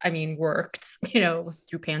whatever, worked, you know,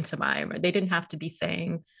 through pantomime. They didn't have to be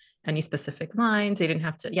saying any specific lines. They didn't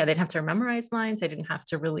have to, they'd have to memorize lines. They didn't have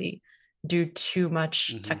to really do too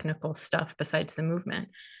much technical stuff besides the movement.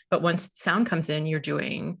 But once sound comes in, you're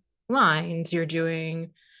doing lines, you're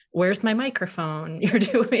doing, where's my microphone? You're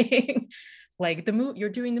doing like you're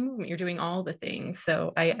doing the movement, you're doing all the things.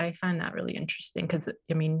 So I find that really interesting because,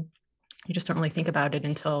 you just don't really think about it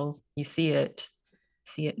until you see it,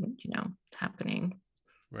 you know, happening.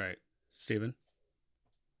 Right. Stephen?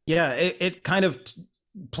 Yeah, it kind of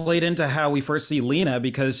played into how we first see Lena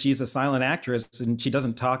because she's a silent actress and she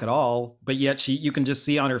doesn't talk at all, but yet you can just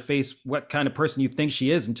see on her face what kind of person you think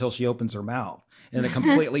she is until she opens her mouth. And it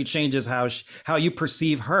completely changes how you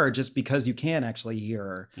perceive her just because you can actually hear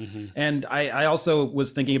her. And I also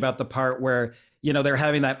was thinking about the part where, you know, they're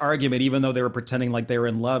having that argument, even though they were pretending like they were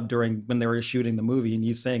in love when they were shooting the movie, and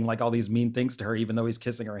he's saying like all these mean things to her, even though he's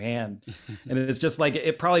kissing her hand. And it's just like,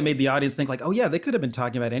 it probably made the audience think like, oh yeah, they could have been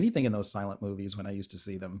talking about anything in those silent movies when I used to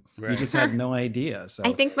see them. Right. You just had no idea. So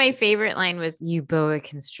I think my favorite line was, "You boa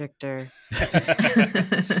constrictor."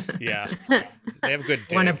 Yeah. They have good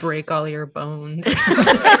digs. Want to break all your bones.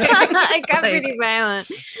 It got pretty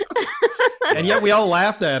violent. And yet we all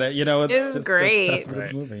laughed at it. You know, it's just great. The testament of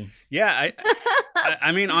the movie. Yeah,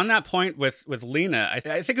 I mean, on that point with Lena, I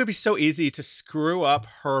think it would be so easy to screw up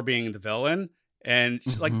her being the villain, and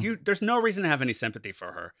like there's no reason to have any sympathy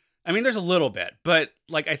for her. I mean, there's a little bit, but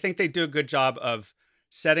like I think they do a good job of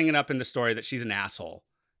setting it up in the story that she's an asshole,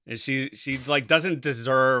 and she like doesn't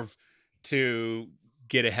deserve to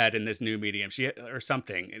get ahead in this new medium, or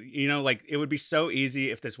something. You know, like it would be so easy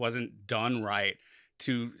if this wasn't done right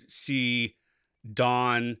to see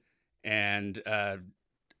Dawn and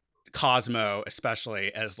Cosmo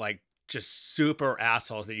especially as like just super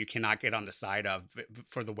assholes that you cannot get on the side of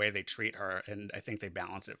for the way they treat her, and I think they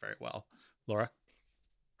balance it very well. Laura?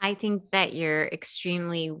 I think that you're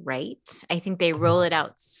extremely right. I think they roll it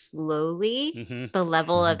out slowly, the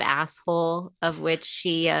level of asshole of which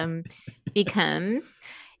she becomes.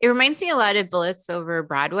 It reminds me a lot of Bullets Over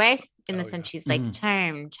Broadway in the Oh, sense yeah. she's like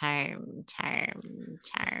charm, charm, charm,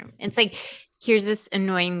 charm. It's like here's this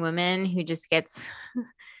annoying woman who just gets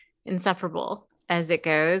insufferable as it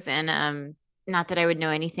goes. And not that I would know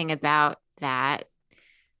anything about that.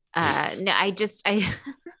 No, I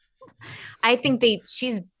I think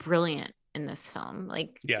she's brilliant in this film.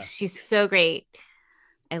 Like Yeah. she's so great.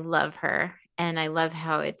 I love her. And I love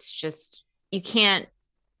how it's just you can't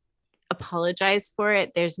apologize for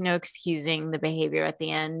it. There's no excusing the behavior at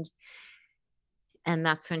the end. And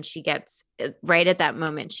that's when she gets right at that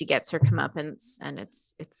moment, she gets her comeuppance. And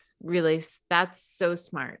it's really, that's so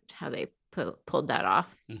smart how they pulled that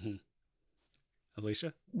off. Mm-hmm.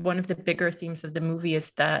 Alicia? One of the bigger themes of the movie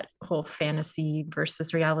is that whole fantasy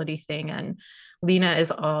versus reality thing. And Lena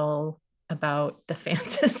is all about the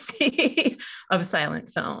fantasy of silent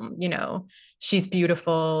film. You know, she's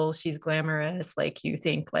beautiful, she's glamorous, like you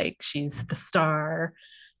think like she's the star.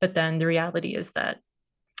 But then the reality is that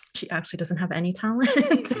she actually doesn't have any talent.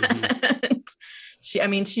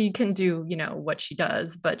 And she can do, you know, what she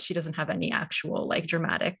does, but she doesn't have any actual like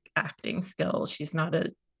dramatic acting skills. She's not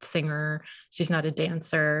a singer, she's not a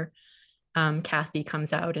dancer. Kathy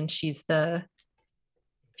comes out and she's the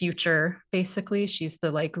future, basically. She's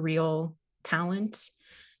the like real talent.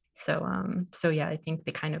 So yeah, I think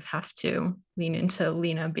they kind of have to lean into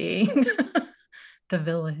Lena being the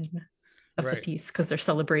villain of the piece because they're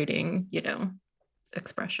celebrating, you know,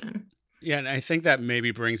 expression. Yeah, and I think that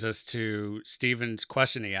maybe brings us to Stephen's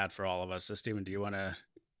question he had for all of us. So Stephen, do you want to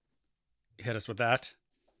hit us with that?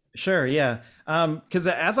 Sure, yeah. Because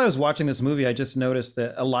as I was watching this movie, I just noticed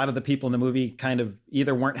that a lot of the people in the movie kind of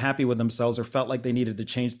either weren't happy with themselves or felt like they needed to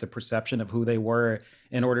change the perception of who they were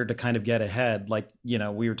in order to kind of get ahead. Like, you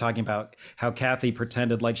know, we were talking about how Kathy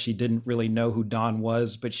pretended like she didn't really know who Dawn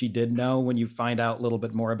was, but she did know when you find out a little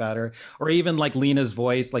bit more about her. Or even like Lena's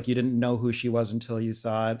voice, like you didn't know who she was until you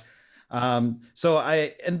saw it.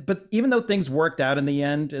 But even though things worked out in the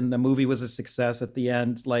end and the movie was a success at the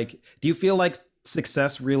end, like, do you feel like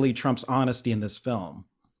success really trumps honesty in this film?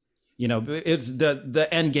 You know, it's the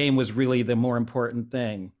end game was really the more important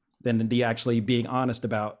thing than the actually being honest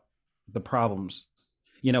about the problems.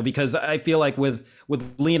 You know, because I feel like with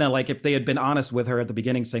Lena, like if they had been honest with her at the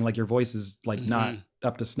beginning, saying like your voice is like not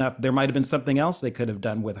up to snuff, there might have been something else they could have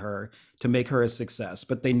done with her to make her a success,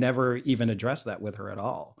 but they never even addressed that with her at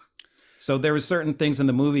all. So there were certain things in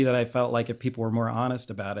the movie that I felt like if people were more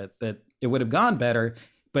honest about it, that it would have gone better.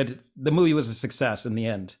 But the movie was a success in the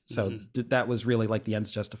end. So that was really like the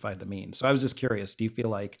ends justified the means. So I was just curious, do you feel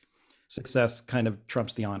like success kind of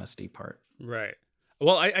trumps the honesty part? Right.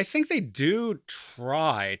 Well, I think they do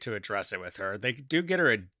try to address it with her. They do get her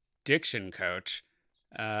addiction coach.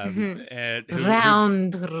 Who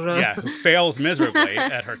fails miserably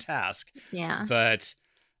at her task. Yeah. But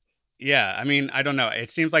yeah, I mean, I don't know. It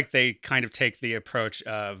seems like they kind of take the approach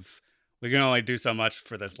of we can only do so much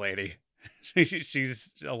for this lady.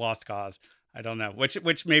 She's a lost cause. I don't know,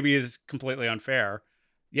 which maybe is completely unfair.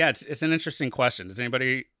 Yeah, it's an interesting question. Does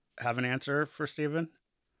anybody have an answer for Stephen?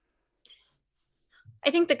 I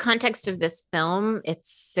think the context of this film,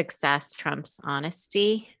 it's success trumps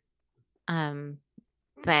honesty.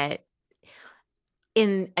 But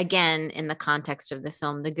in the context of the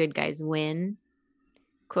film, the good guys win,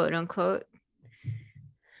 quote unquote.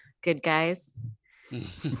 Good guys.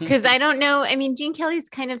 Because I don't know. I mean, Gene Kelly's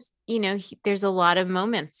kind of, you know, there's a lot of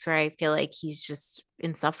moments where I feel like he's just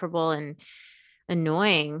insufferable and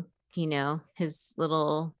annoying, you know, his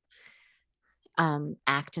little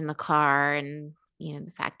act in the car and, you know,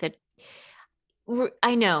 the fact that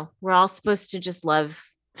I know we're all supposed to just love.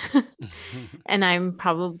 And I'm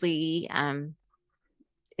probably,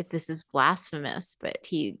 if this is blasphemous, but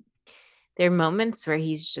there are moments where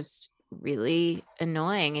he's just really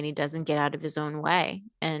annoying and he doesn't get out of his own way.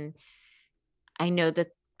 And I know that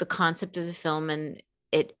the concept of the film and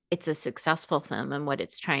it's a successful film and what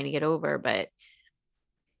it's trying to get over, but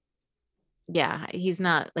yeah, he's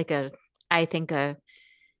not like I think a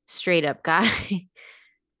straight up guy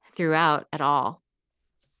throughout at all.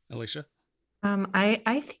 Alicia?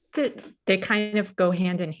 I think that they kind of go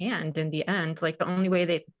hand in hand in the end. Like the only way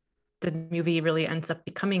the movie really ends up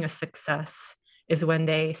becoming a success is when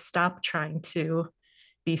they stop trying to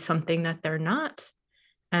be something that they're not,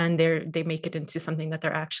 and they make it into something that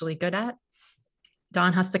they're actually good at.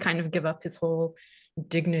 Don has to kind of give up his whole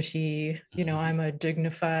dignity, you know, I'm a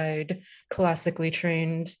dignified, classically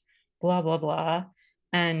trained, blah, blah, blah,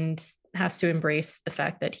 and has to embrace the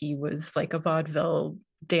fact that he was like a vaudeville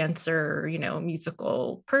dancer, you know,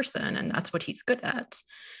 musical person, and that's what he's good at.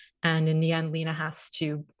 And in the end, Lena has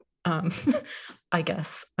to um, I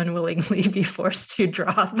guess, unwillingly be forced to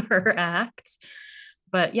drop her act.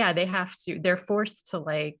 But yeah, they're forced to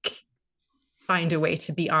like find a way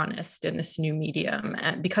to be honest in this new medium.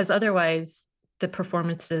 And because otherwise the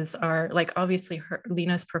performances are like, obviously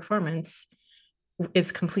Lena's performance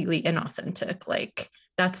is completely inauthentic. Like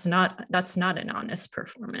that's not an honest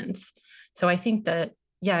performance. So I think that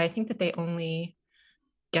they only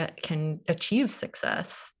can achieve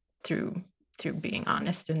success through being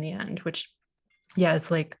honest in the end, which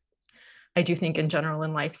it's like, I do think in general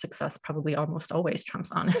in life, success probably almost always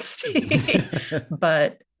trumps honesty.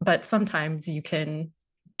 but sometimes you can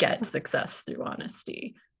get success through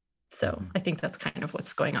honesty. So I think that's kind of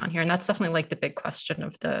what's going on here. And that's definitely like the big question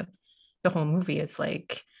of the whole movie, is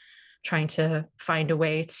like trying to find a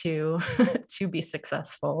way to to be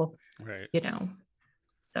successful. Right.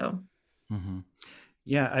 So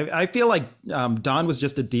Yeah, I feel like Don was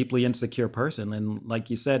just a deeply insecure person. And like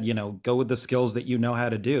you said, go with the skills that you know how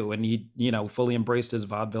to do. And he, fully embraced his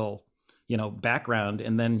vaudeville, background.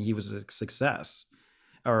 And then he was a success.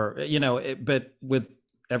 Or, but with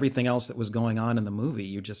everything else that was going on in the movie,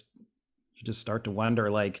 you just start to wonder,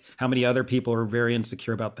 like, how many other people are very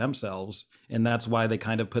insecure about themselves. And that's why they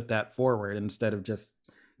kind of put that forward instead of just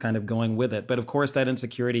kind of going with it. But of course, that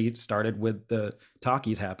insecurity started with the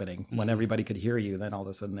talkies happening. When everybody could hear you, then all of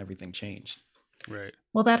a sudden everything changed. Right.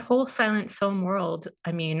 Well, that whole silent film world,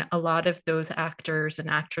 I mean, a lot of those actors and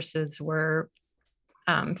actresses were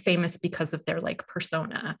famous because of their like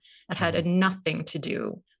persona. It had nothing to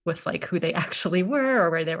do with like who they actually were or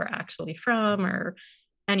where they were actually from or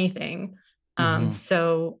anything.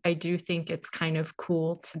 So I do think it's kind of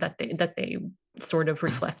cool that they sort of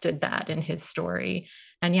reflected that in his story.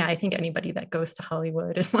 And yeah, I think anybody that goes to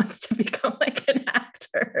Hollywood and wants to become like an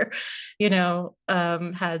actor,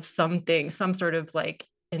 has some sort of like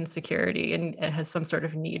insecurity, and it has some sort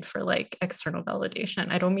of need for like external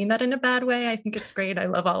validation. I don't mean that in a bad way. I think it's great. I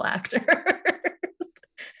love all actors.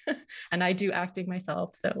 And I do acting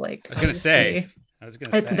myself. So like, I was going to say,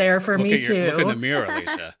 it's there for me too. Look in the mirror,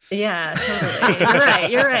 Alicia. Yeah,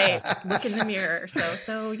 totally. You're right. Look in the mirror.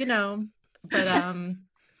 So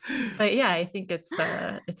but yeah, I think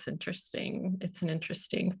it's interesting. It's an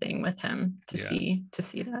interesting thing with him to see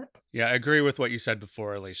that. Yeah, I agree with what you said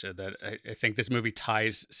before, Alicia, that I think this movie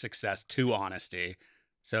ties success to honesty.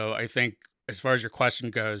 So I think as far as your question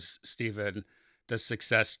goes, Stephen, does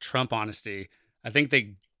success trump honesty? I think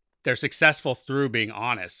they're successful through being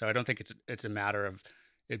honest. So I don't think it's a matter of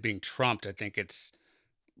it being trumped. I think it's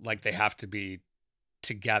like they have to be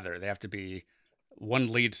together. They have to be,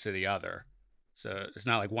 one leads to the other. So it's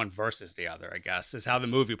not like one versus the other, I guess, is how the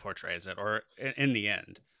movie portrays it, or in the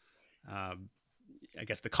end. I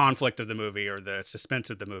guess the conflict of the movie or the suspense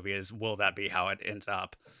of the movie is, will that be how it ends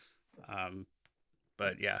up?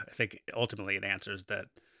 But yeah, I think ultimately it answers that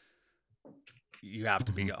you have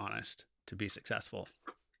to be honest to be successful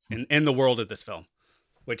in the world of this film,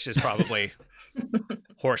 which is probably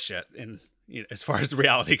horseshit in, as far as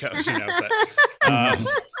reality goes,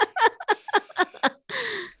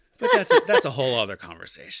 but that's a whole other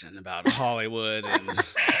conversation about Hollywood and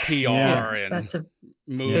PR and that's a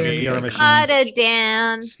movie. Cut a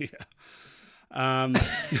dance. Yeah.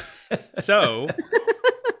 So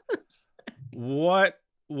what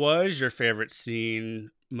was your favorite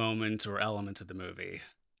scene, moment, or element of the movie?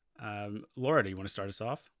 Laura, do you want to start us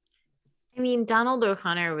off? I mean, Donald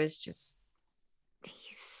O'Connor he's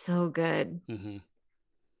so good.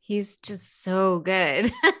 He's just so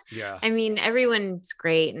good. Yeah. I mean, everyone's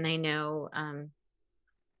great. And I know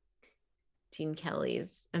Gene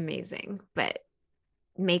Kelly's amazing, but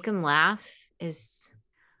Make 'Em Laugh is,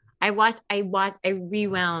 I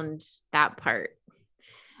rewound that part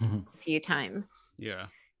a few times. Yeah.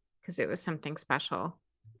 Because it was something special.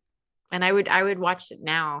 And I would watch it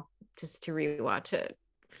now just to rewatch it.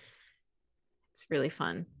 It's really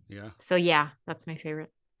fun. Yeah. So yeah, that's my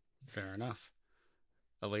favorite. Fair enough.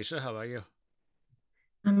 Alicia, how about you?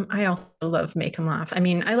 I also love Make 'Em Laugh. I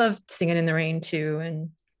mean, I love Singing in the Rain too,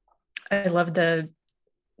 and I love the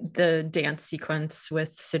dance sequence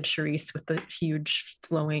with Sid Charisse with the huge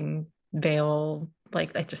flowing veil.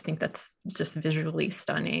 Like, I just think that's just visually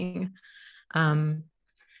stunning.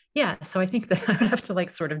 Yeah, so I think that I would have to like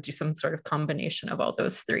sort of do some sort of combination of all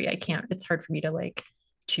those three. It's hard for me to like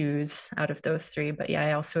choose out of those three, but yeah,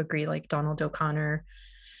 I also agree, like Donald O'Connor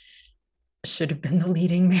should have been the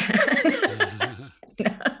leading man.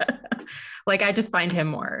 Like, I just find him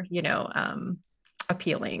more,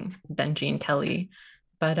 appealing than Gene Kelly,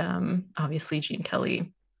 but obviously Gene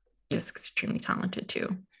Kelly is extremely talented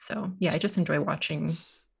too. So yeah, I just enjoy watching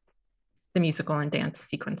the musical and dance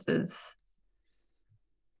sequences.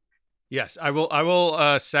 Yes, I will. I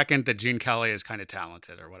will second that Gene Kelly is kind of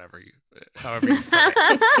talented, or whatever you, however you put it.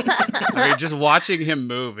 I mean, just watching him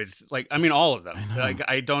move, it's like, I mean, all of them. I know. Like,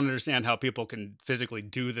 I don't understand how people can physically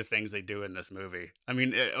do the things they do in this movie. I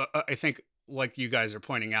mean, I think, like you guys are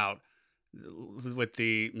pointing out, with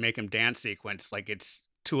the make him dance sequence, like it's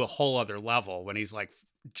to a whole other level when he's like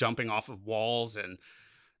jumping off of walls and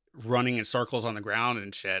running in circles on the ground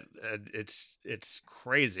and shit. It's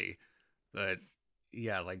crazy, but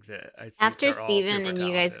yeah, like I think After they're all Steven super and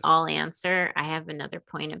you guys talented. all answer, I have another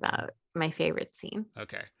point about my favorite scene.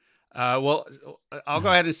 Okay. Well, I'll go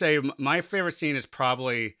ahead and say my favorite scene is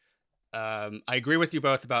probably. I agree with you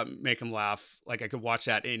both about Make 'Em Laugh. Like I could watch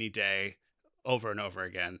that any day, over and over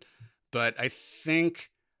again. But I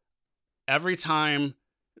think every time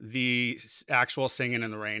the actual singing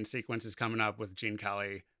in the rain sequence is coming up with Gene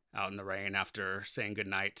Kelly out in the rain after saying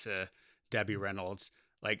goodnight to Debbie Reynolds,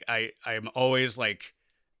 like I'm always like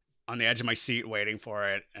on the edge of my seat waiting for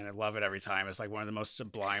it, and I love it every time. It's like one of the most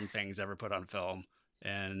sublime things ever put on film,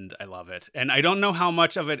 and I love it. And I don't know how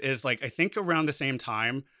much of it is like, I think around the same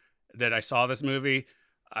time that I saw this movie,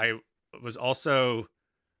 I was also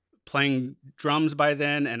playing drums by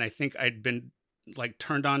then, and I think I'd been like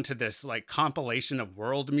turned on to this like compilation of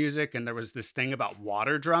world music, and there was this thing about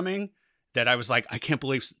water drumming that I was like, I can't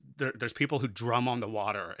believe there's people who drum on the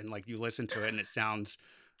water, and like you listen to it and it sounds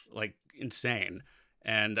like insane.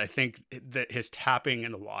 And I think that his tapping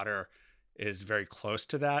in the water is very close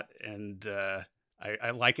to that, and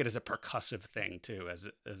I like it as a percussive thing too, as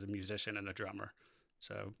a musician and a drummer.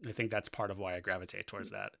 So I think that's part of why I gravitate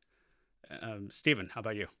towards that. Steven, how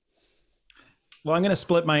about you? Well, I'm going to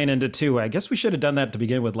split mine into two. I guess we should have done that to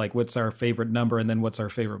begin with, like what's our favorite number and then what's our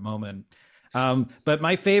favorite moment. But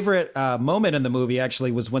my favorite moment in the movie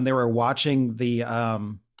actually was when they were watching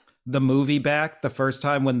the movie back the first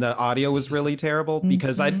time when the audio was really terrible,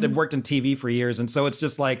 because I'd worked in TV for years. And so it's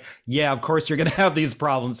just like, yeah, of course you're going to have these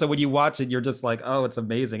problems. So when you watch it, you're just like, oh, it's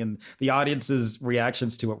amazing. And the audience's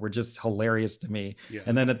reactions to it were just hilarious to me. Yeah.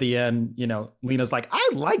 And then at the end, you know, Lena's like, I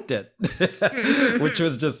liked it, which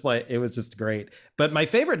was just like, it was just great. But my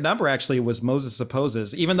favorite number actually was Moses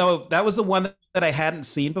Supposes, even though that was the one that I hadn't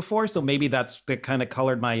seen before. So maybe that kind of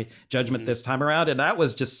colored my judgment this time around. And that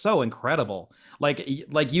was just so incredible. Like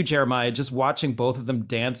you, Jeremiah, just watching both of them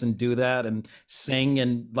dance and do that and sing,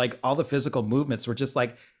 and like all the physical movements were just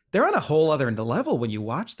like, they're on a whole other level when you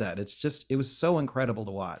watch that. It was so incredible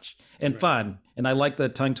to watch and fun. And I like the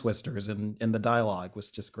tongue twisters, and the dialogue was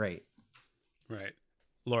just great. Right.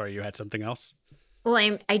 Laura, you had something else? Well,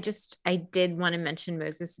 I did want to mention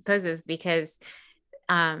Moses Supposes because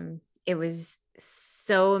it was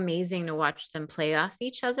so amazing to watch them play off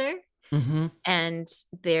each other. Mm-hmm. And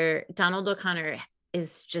Donald O'Connor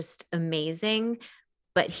is just amazing,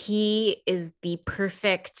 but he is the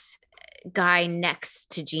perfect guy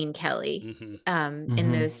next to Gene Kelly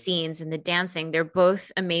in those scenes and the dancing. They're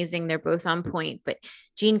both amazing. They're both on point, but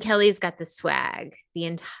Gene Kelly's got the swag the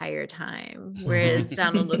entire time, whereas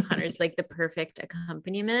Donald O'Connor's like the perfect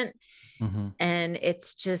accompaniment. And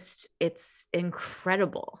it's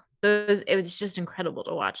incredible. It was just incredible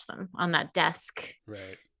to watch them on that desk.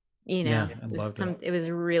 Right. You know, yeah, it was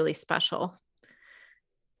really special.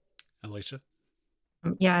 Alicia?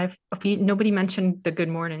 Yeah, nobody mentioned the good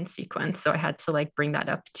morning sequence, so I had to like bring that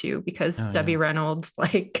up too, because Debbie Reynolds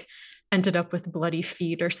like ended up with bloody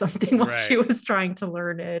feet or something while she was trying to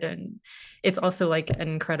learn it. And it's also like an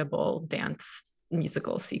incredible dance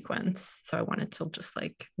musical sequence. So I wanted to just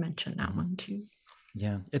like mention that one too.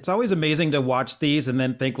 Yeah. It's always amazing to watch these and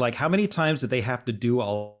then think like, how many times did they have to do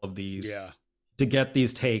all of these to get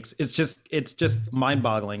these takes? It's just mind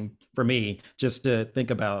boggling for me just to think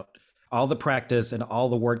about all the practice and all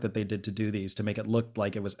the work that they did to do these to make it look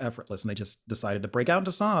like it was effortless. And they just decided to break out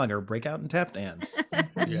into song or break out in tap dance.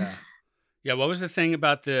 Yeah. What was the thing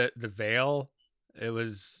about the veil? It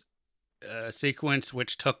was a sequence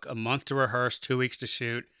which took a month to rehearse, 2 weeks to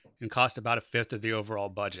shoot, and cost about a fifth of the overall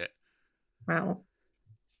budget. Wow.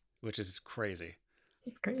 Which is crazy.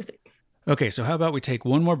 It's crazy. Okay, so how about we take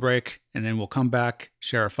one more break, and then we'll come back,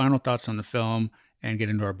 share our final thoughts on the film, and get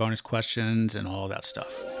into our bonus questions and all that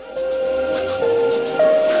stuff.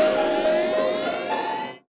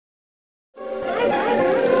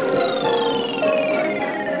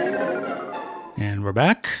 And we're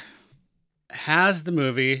back. Has the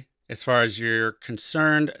movie, as far as you're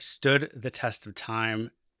concerned, stood the test of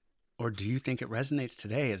time, or do you think it resonates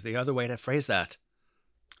today? Is the other way to phrase that?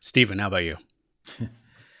 Steven, how about you?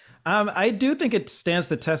 I do think it stands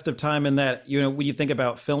the test of time in that, you know, when you think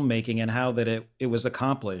about filmmaking and how that it was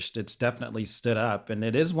accomplished, it's definitely stood up. And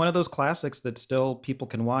it is one of those classics that still people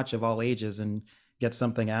can watch of all ages and get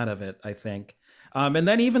something out of it, I think. And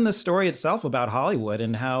then even the story itself about Hollywood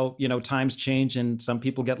and how, times change and some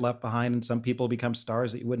people get left behind and some people become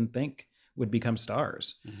stars that you wouldn't think would become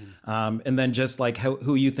stars. And then just like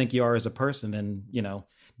who you think you are as a person. And,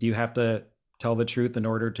 do you have to tell the truth in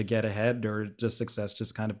order to get ahead, or does success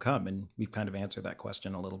just kind of come? And we've kind of answered that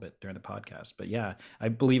question a little bit during the podcast. But yeah, I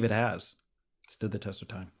believe it has stood the test of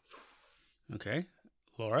time. Okay.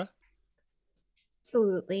 Laura?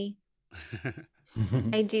 Absolutely.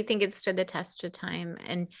 I do think it stood the test of time.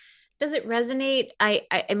 And does it resonate?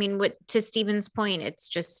 I mean, what, to Stephen's point, it's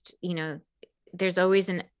just, there's always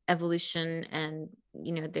an evolution and,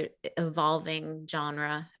 the evolving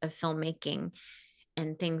genre of filmmaking,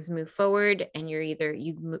 and things move forward, and you're either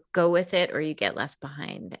go with it or you get left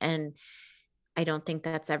behind. And I don't think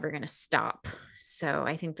that's ever going to stop. So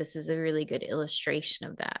I think this is a really good illustration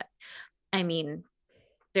of that. I mean,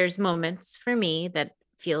 there's moments for me that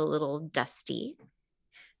feel a little dusty,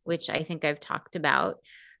 which I think I've talked about,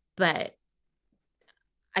 but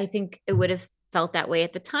I think it would have felt that way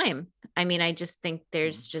at the time. I mean, I just think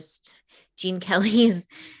there's just Gene Kelly's,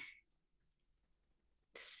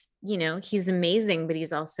 he's amazing, but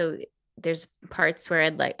he's also, there's parts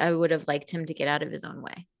where I would have liked him to get out of his own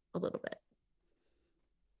way a little bit.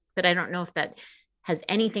 But I don't know if that has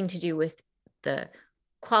anything to do with the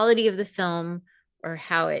quality of the film or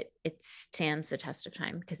how it stands the test of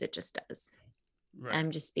time, because it just does. Right.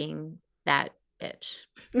 I'm just being that bitch.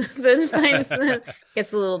 Sometimes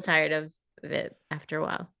gets a little tired of it after a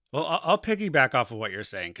while. Well, I'll piggyback off of what you're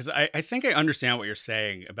saying, because I think I understand what you're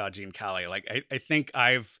saying about Gene Kelly. Like, I think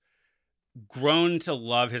I've grown to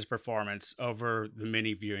love his performance over the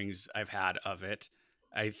many viewings I've had of it.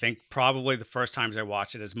 I think probably the first times I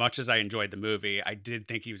watched it, as much as I enjoyed the movie, I did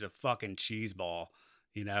think he was a fucking cheeseball,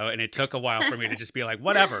 and it took a while for me to just be like,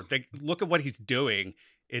 whatever, look at what he's doing.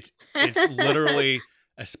 It's literally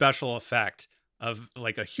a special effect of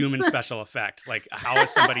like a human special effect. Like, how is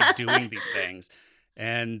somebody doing these things?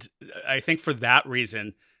 And I think for that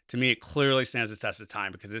reason, to me, it clearly stands the test of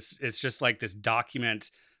time, because it's just like this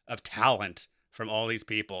document of talent from all these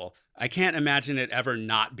people. I can't imagine it ever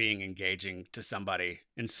not being engaging to somebody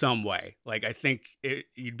in some way. Like, I think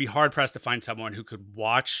you'd be hard pressed to find someone who could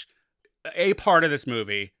watch a part of this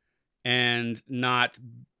movie and not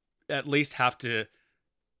at least have to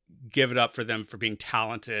give it up for them for being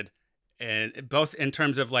talented, and both in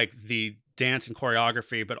terms of like the dance and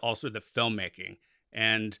choreography, but also the filmmaking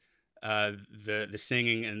and the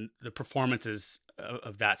singing and the performances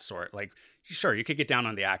of that sort. Like, sure, you could get down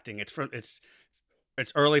on the acting. It's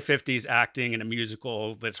early 50s acting in a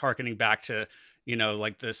musical that's harkening back to,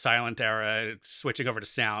 like the silent era, switching over to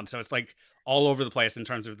sound. So it's like all over the place in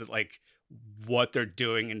terms of like what they're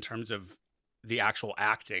doing in terms of the actual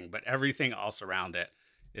acting, but everything else around it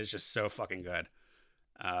is just so fucking good.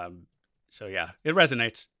 So yeah, it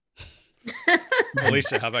resonates.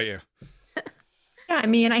 Alicia, how about you? Yeah, I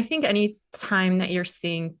mean, I think any time that you're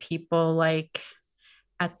seeing people like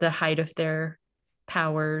at the height of their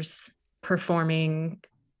powers performing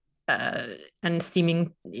and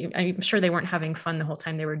seeming, I'm sure they weren't having fun the whole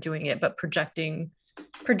time they were doing it, but projecting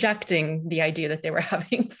the idea that they were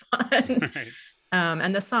having fun. Right.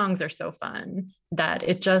 And the songs are so fun that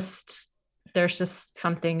there's just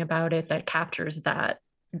something about it that captures that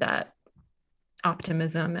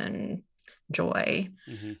optimism and joy.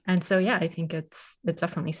 Mm-hmm. And so, yeah, I think it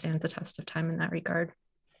definitely stands the test of time in that regard.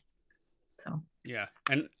 So, yeah.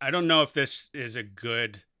 And I don't know if this is a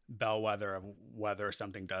good bellwether of whether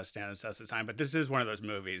something does stand the test of time, but this is one of those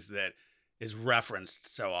movies that is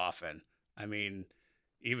referenced so often. I mean,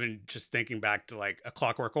 even just thinking back to like A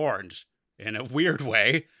Clockwork Orange in a weird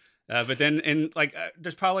way. But then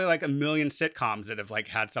there's probably like a million sitcoms that have like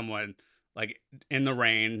had someone like in the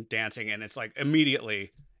rain dancing, and it's like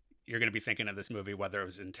immediately you're going to be thinking of this movie, whether it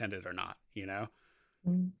was intended or not,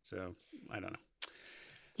 So I don't know.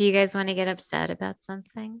 Do you guys want to get upset about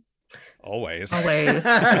something? Always. Are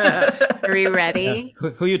we ready? Yeah.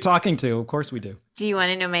 Who are you talking to? Of course we do. Do you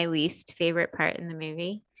want to know my least favorite part in the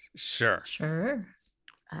movie? Sure.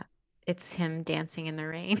 It's him dancing in the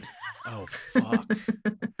rain. Oh, fuck.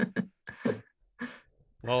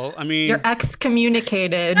 Well, I mean, you're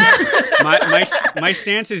excommunicated. my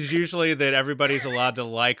stance is usually that everybody's allowed to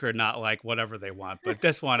like or not like whatever they want, but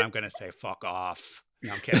this one I'm going to say fuck off.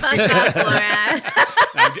 No, I'm kidding. Fuck off, Laura.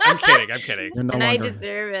 I'm kidding. And I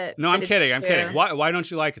deserve it. No, I'm kidding. Why don't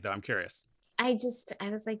you like it though? I'm curious. I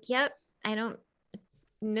was like, yep,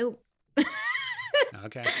 nope.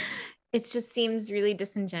 Okay. It just seems really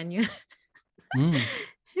disingenuous.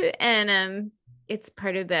 And it's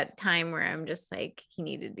part of that time where I'm just like, he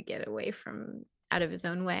needed to get away from out of his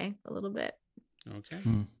own way a little bit. Okay.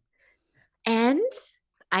 And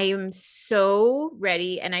I am so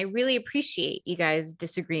ready, and I really appreciate you guys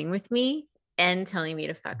disagreeing with me and telling me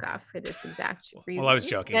to fuck off for this exact reason. Well, I was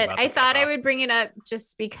joking But about I the thought fuck I off. would bring it up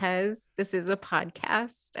just because this is a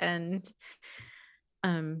podcast and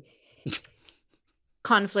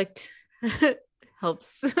conflict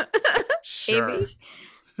helps. Sure. Maybe.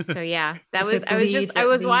 So yeah, that If was it I was bleeds, just I it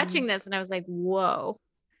was watching leads. this and I was like, whoa,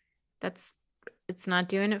 it's not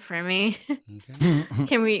doing it for me. Okay.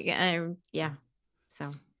 Can we yeah.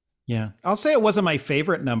 So Yeah, I'll say it wasn't my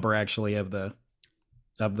favorite number actually of the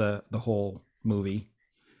whole movie.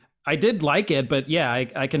 I did like it, but yeah,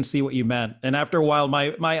 I can see what you meant. And after a while,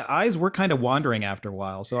 my eyes were kind of wandering after a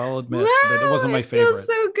while. So I'll admit that it wasn't my it feels favorite.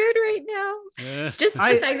 so good right now. Just the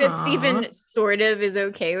I- fact that Steven sort of is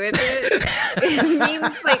okay with it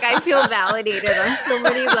means like I feel validated on so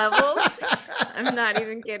many levels. I'm not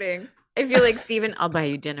even kidding. I feel like Steven, I'll buy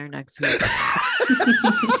you dinner next week.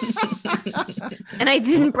 And I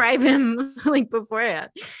didn't bribe him like beforehand.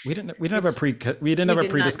 We didn't have a pre We did not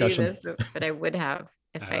do discussion. this, but I would have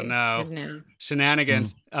if I I don't know. had known.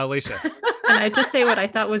 Shenanigans. Alicia. And I just say what I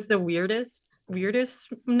thought was the weirdest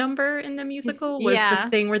number in the musical was Yeah.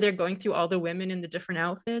 the thing where they're going through all the women in the different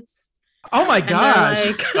outfits. Oh my And they're gosh!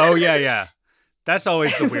 like- Oh, yeah. That's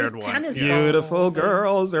always the weird one. Tennis Yeah. balls Beautiful and-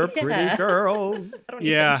 girls are pretty Yeah. girls. I don't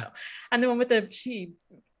even Yeah. know. And the one with the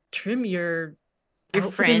trim your Your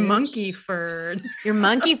friend friend. monkey fur. Your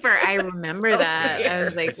monkey fur, I remember So that. I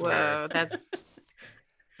was weird. like, It's weird. whoa, that's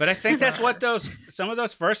But I think that's what some of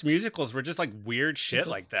those first musicals were just like weird shit Just-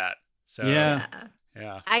 like that. So Yeah.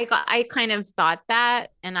 yeah. I kind of thought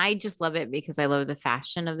that, and I just love it because I love the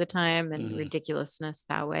fashion of the time and Mhm. ridiculousness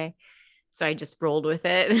that way. So I just rolled with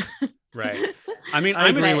it. Right. I mean, I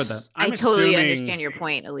I'm agree ass- with that. I I'm totally assuming- understand your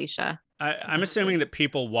point, Alicia. I'm assuming that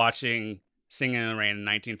people watching Singing in the Rain in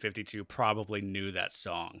 1952 probably knew that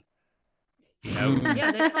song. You know?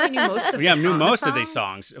 Yeah, they probably knew most of Yeah, the knew song- most of these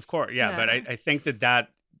songs, of course. Yeah, but Yeah. I think that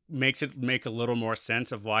makes it make a little more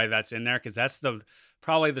sense of why that's in there, because that's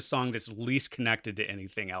probably the song that's least connected to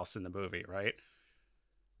anything else in the movie, right?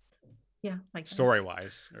 Yeah, like Story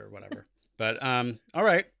wise or whatever. But all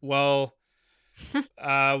right, well,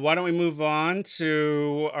 why don't we move on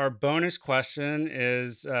to our bonus question?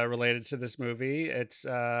 Is related to this movie. It's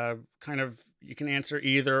kind of, you can answer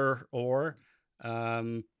either or.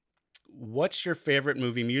 What's your favorite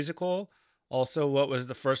movie musical? Also, what was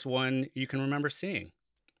the first one you can remember seeing?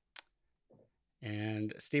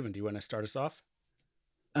 And Steven, do you want to start us off?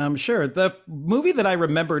 Sure. The movie that I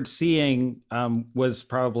remembered seeing was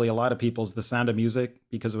probably a lot of people's The Sound of Music,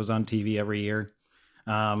 because it was on TV every year.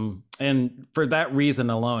 And for that reason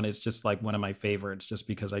alone, it's just like one of my favorites, just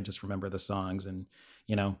because I just remember the songs. And,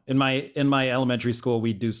 you know, in my elementary school,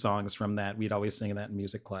 we'd do songs from that. We'd always sing that in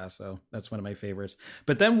music class. So that's one of my favorites.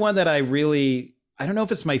 But then one that I don't know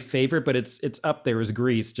if it's my favorite, but it's up there, is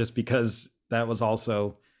Grease, just because that was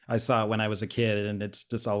also, I saw it when I was a kid, and it's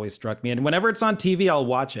just always struck me. And whenever it's on TV, I'll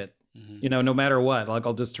watch it. Mhm. You know, no matter what, like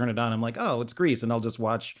I'll just turn it on. I'm like, oh, it's Grease, and I'll just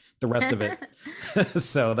watch the rest of it.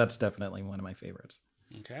 So that's definitely one of my favorites.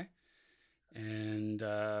 Okay. And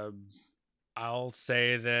I'll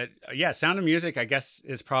say that, yeah, Sound of Music, I guess,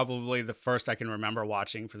 is probably the first I can remember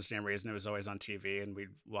watching, for the same reason it was always on TV, and we'd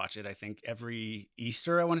watch it, I think, every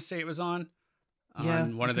Easter, I want to say it was on Yeah,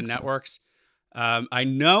 one I of the think so. networks. I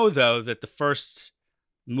know, though, that the first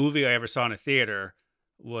movie I ever saw in a theater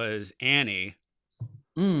was Annie.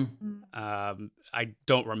 Mm. I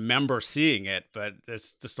don't remember seeing it, but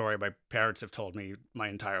it's the story my parents have told me my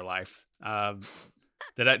entire life.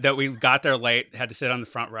 That we got there late, had to sit on the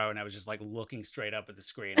front row, and I was just like looking straight up at the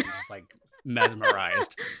screen and just like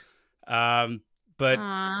mesmerized. But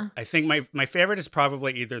Aw. I think my favorite is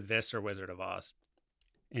probably either this or Wizard of Oz.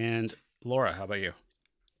 And Laura, how about you?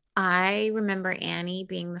 I remember Annie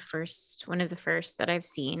being one of the first that I've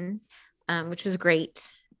seen, which was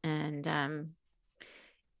great. And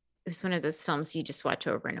it was one of those films you just watch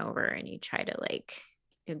over and over, and you try to like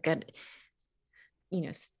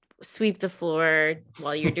sweep the floor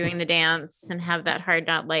while you're doing the dance and have that hard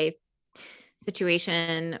not life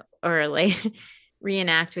situation, or like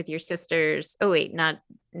reenact with your sisters. Oh wait,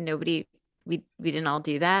 nobody. We didn't all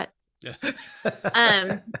do that.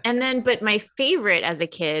 And then, but my favorite as a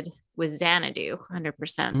kid was Xanadu, 100%.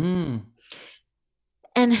 Mm.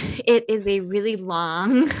 And it is a really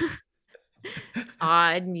long,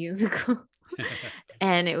 odd musical.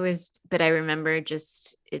 And but I remember it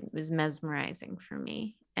was mesmerizing for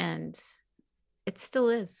me. And it still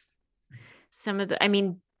is.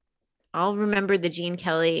 I'll remember the Gene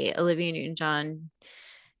Kelly, Olivia Newton-John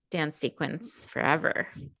dance sequence forever.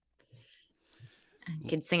 I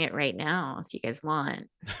can sing it right now if you guys want,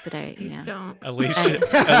 but Please don't. Alicia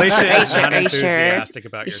is Are you not sure? Are you sure? enthusiastic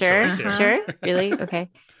about You your sure? choice here. Uh-huh. Sure? Really? Okay.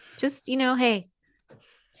 Just, hey,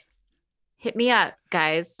 hit me up,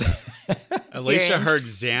 guys. Alicia heard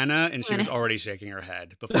interested. Xana and she was Wanna- already shaking her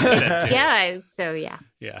head before you said two. Yeah. So yeah.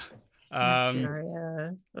 Yeah. Not sure,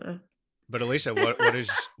 yeah. But Alicia,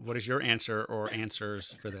 what is your answer or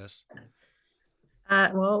answers for this?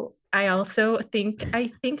 Well, I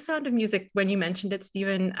think Sound of Music, when you mentioned it,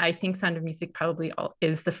 Stephen, I think Sound of Music probably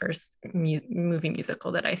is the first movie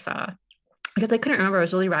musical that I saw. Because I couldn't remember. I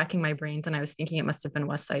was really racking my brains and I was thinking it must have been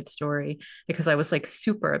West Side Story because I was like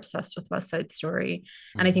super obsessed with West Side Story.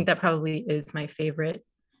 And I think that probably is my favorite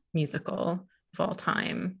musical of all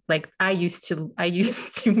time. Like I used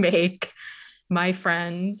to make my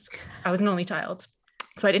friends, I was an only child,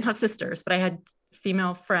 so I didn't have sisters, but I had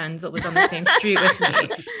female friends that lived on the same street with me.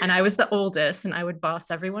 And I was the oldest and I would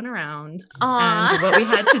boss everyone around. Aw. And what we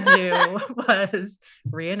had to do was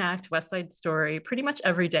reenact West Side Story pretty much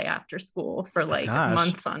every day after school for like Gosh.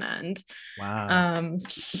 months on end. Wow.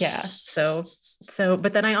 Yeah. So,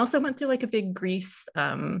 but then I also went through like a big Grease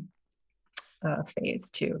phase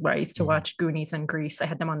too, where I used to watch Goonies and Grease. I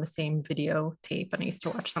had them on the same video tape and I used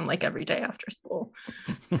to watch them like every day after school.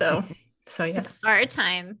 So yeah. It's our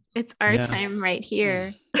time. It's our Yeah. time right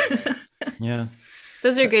here. Yeah.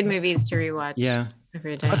 Those are good movies to rewatch. Yeah.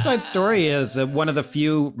 Every day. West Side Story is one of the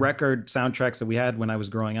few record soundtracks that we had when I was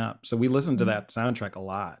growing up. So we listened to that soundtrack a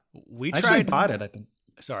lot. We I actually tried bought it, I think.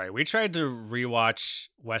 we tried to rewatch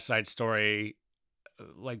West Side Story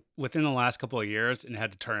like within the last couple of years and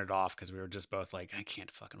had to turn it off because we were just both like, I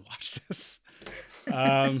can't fucking watch this.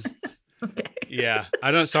 Okay. Yeah,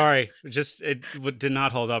 it did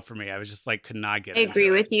not hold up for me. I was just like, could not get I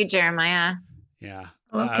agree with you, Jeremiah. Yeah.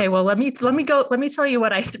 Okay, well, let me tell you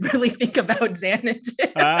what I really think about Xanadu.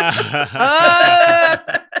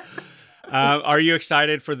 Are you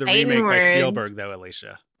excited for the Fighting remake by words. Spielberg though,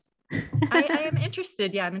 Alicia? I am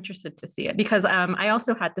interested. Yeah, I'm interested to see it because I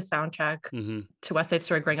also had the soundtrack Mhm. to West Side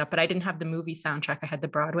Story growing up, but I didn't have the movie soundtrack. I had the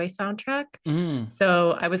Broadway soundtrack. Mm.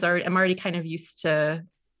 So I'm already kind of used to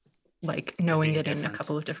like knowing being it in a different.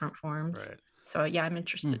 couple of different forms. Right. So yeah, I'm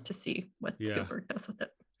interested to see what Yeah. Spielberg does with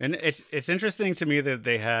it. And it's interesting to me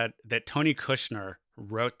that Tony Kushner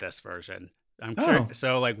wrote this version. I'm curious.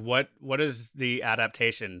 So like what is the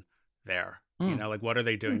adaptation there? You know, like what are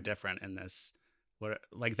they doing different in this? What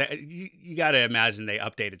like that you got to imagine they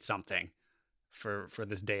updated something for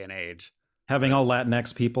this day and age. Having all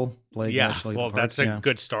Latinx people play. Yeah. actually Well, the parts, that's a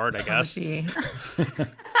good start, I guess.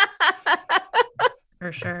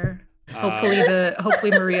 For sure.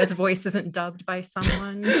 Hopefully Maria's voice isn't dubbed by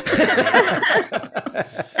someone.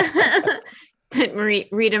 But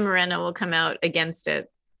Rita Moreno will come out against it.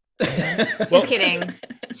 Well, Just kidding.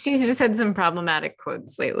 She's just had some problematic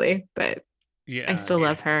quotes lately, but Yeah. I still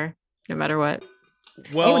love her no matter what.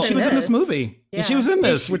 Well, and she was in this This. movie. Yeah. She was in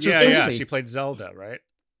this, which was yeah, yeah. crazy. She played Zelda, right?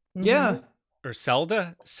 Yeah. Or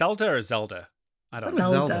Zelda or Zelda? I don't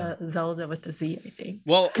That know. was Zelda with the Z, I think.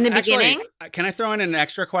 Well, In the actually, beginning? can I throw in an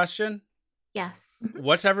extra question? Yes.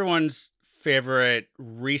 What's everyone's favorite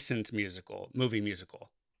recent movie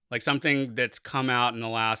musical? Like something that's come out in the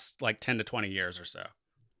last like 10 to 20 years or so.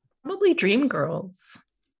 Probably Dreamgirls.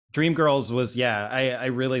 Dreamgirls was, I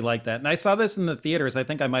really like that. And I saw this in the theaters. I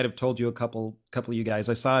think I might have told you a couple of you guys.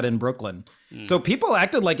 I saw it in Brooklyn. So people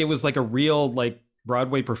acted like it was like a real like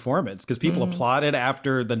Broadway performance because people applauded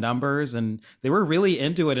after the numbers and they were really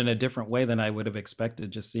into it in a different way than I would have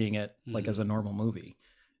expected just seeing it like as a normal movie.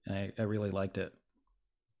 And I really liked it.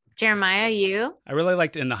 Jeremiah, you? I really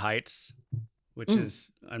liked In the Heights, which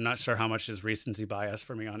is, I'm not sure how much is recency bias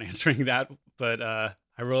for me on answering that, but I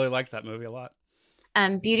really liked that movie a lot.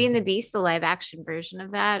 Beauty and the Beast, the live action version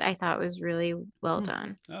of that, I thought was really well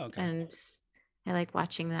done. Oh, okay. And I like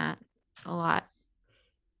watching that a lot.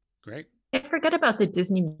 Great. I forget about the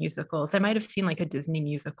Disney musicals. I might have seen like a Disney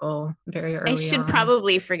musical very early I should on.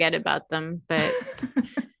 probably forget about them, but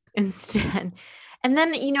instead. And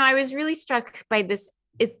then, I was really struck by this.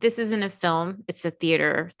 This isn't a film, it's a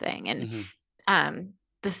theater thing. And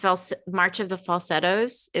the March of the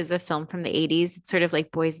Falsettos is a film from the 80s. It's sort of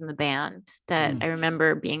like Boys in the Band that I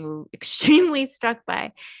remember being extremely struck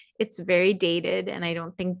by. It's very dated and I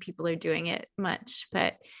don't think people are doing it much,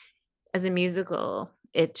 but as a musical,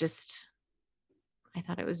 I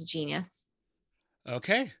thought it was genius.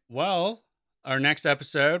 Okay. Well, our next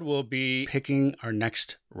episode will be picking our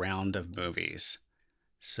next round of movies.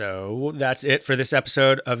 So that's it for this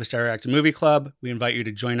episode of the Stereoactive Movie Club. We invite you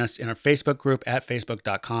to join us in our Facebook group at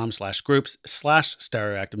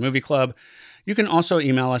facebook.com/groups/Stereoactive Movie Club. You can also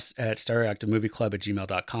email us at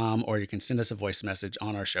stereoactivemovieclub@gmail.com, or you can send us a voice message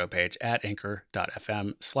on our show page at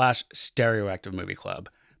anchor.fm/Stereoactive Movie Club.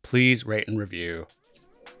 Please rate and review.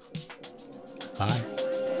 Bye.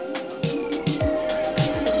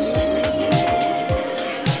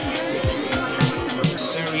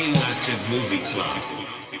 Stereoactive Movie Club.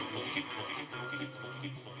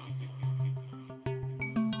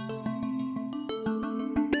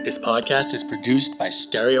 This podcast is produced by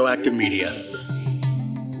Stereoactive Media.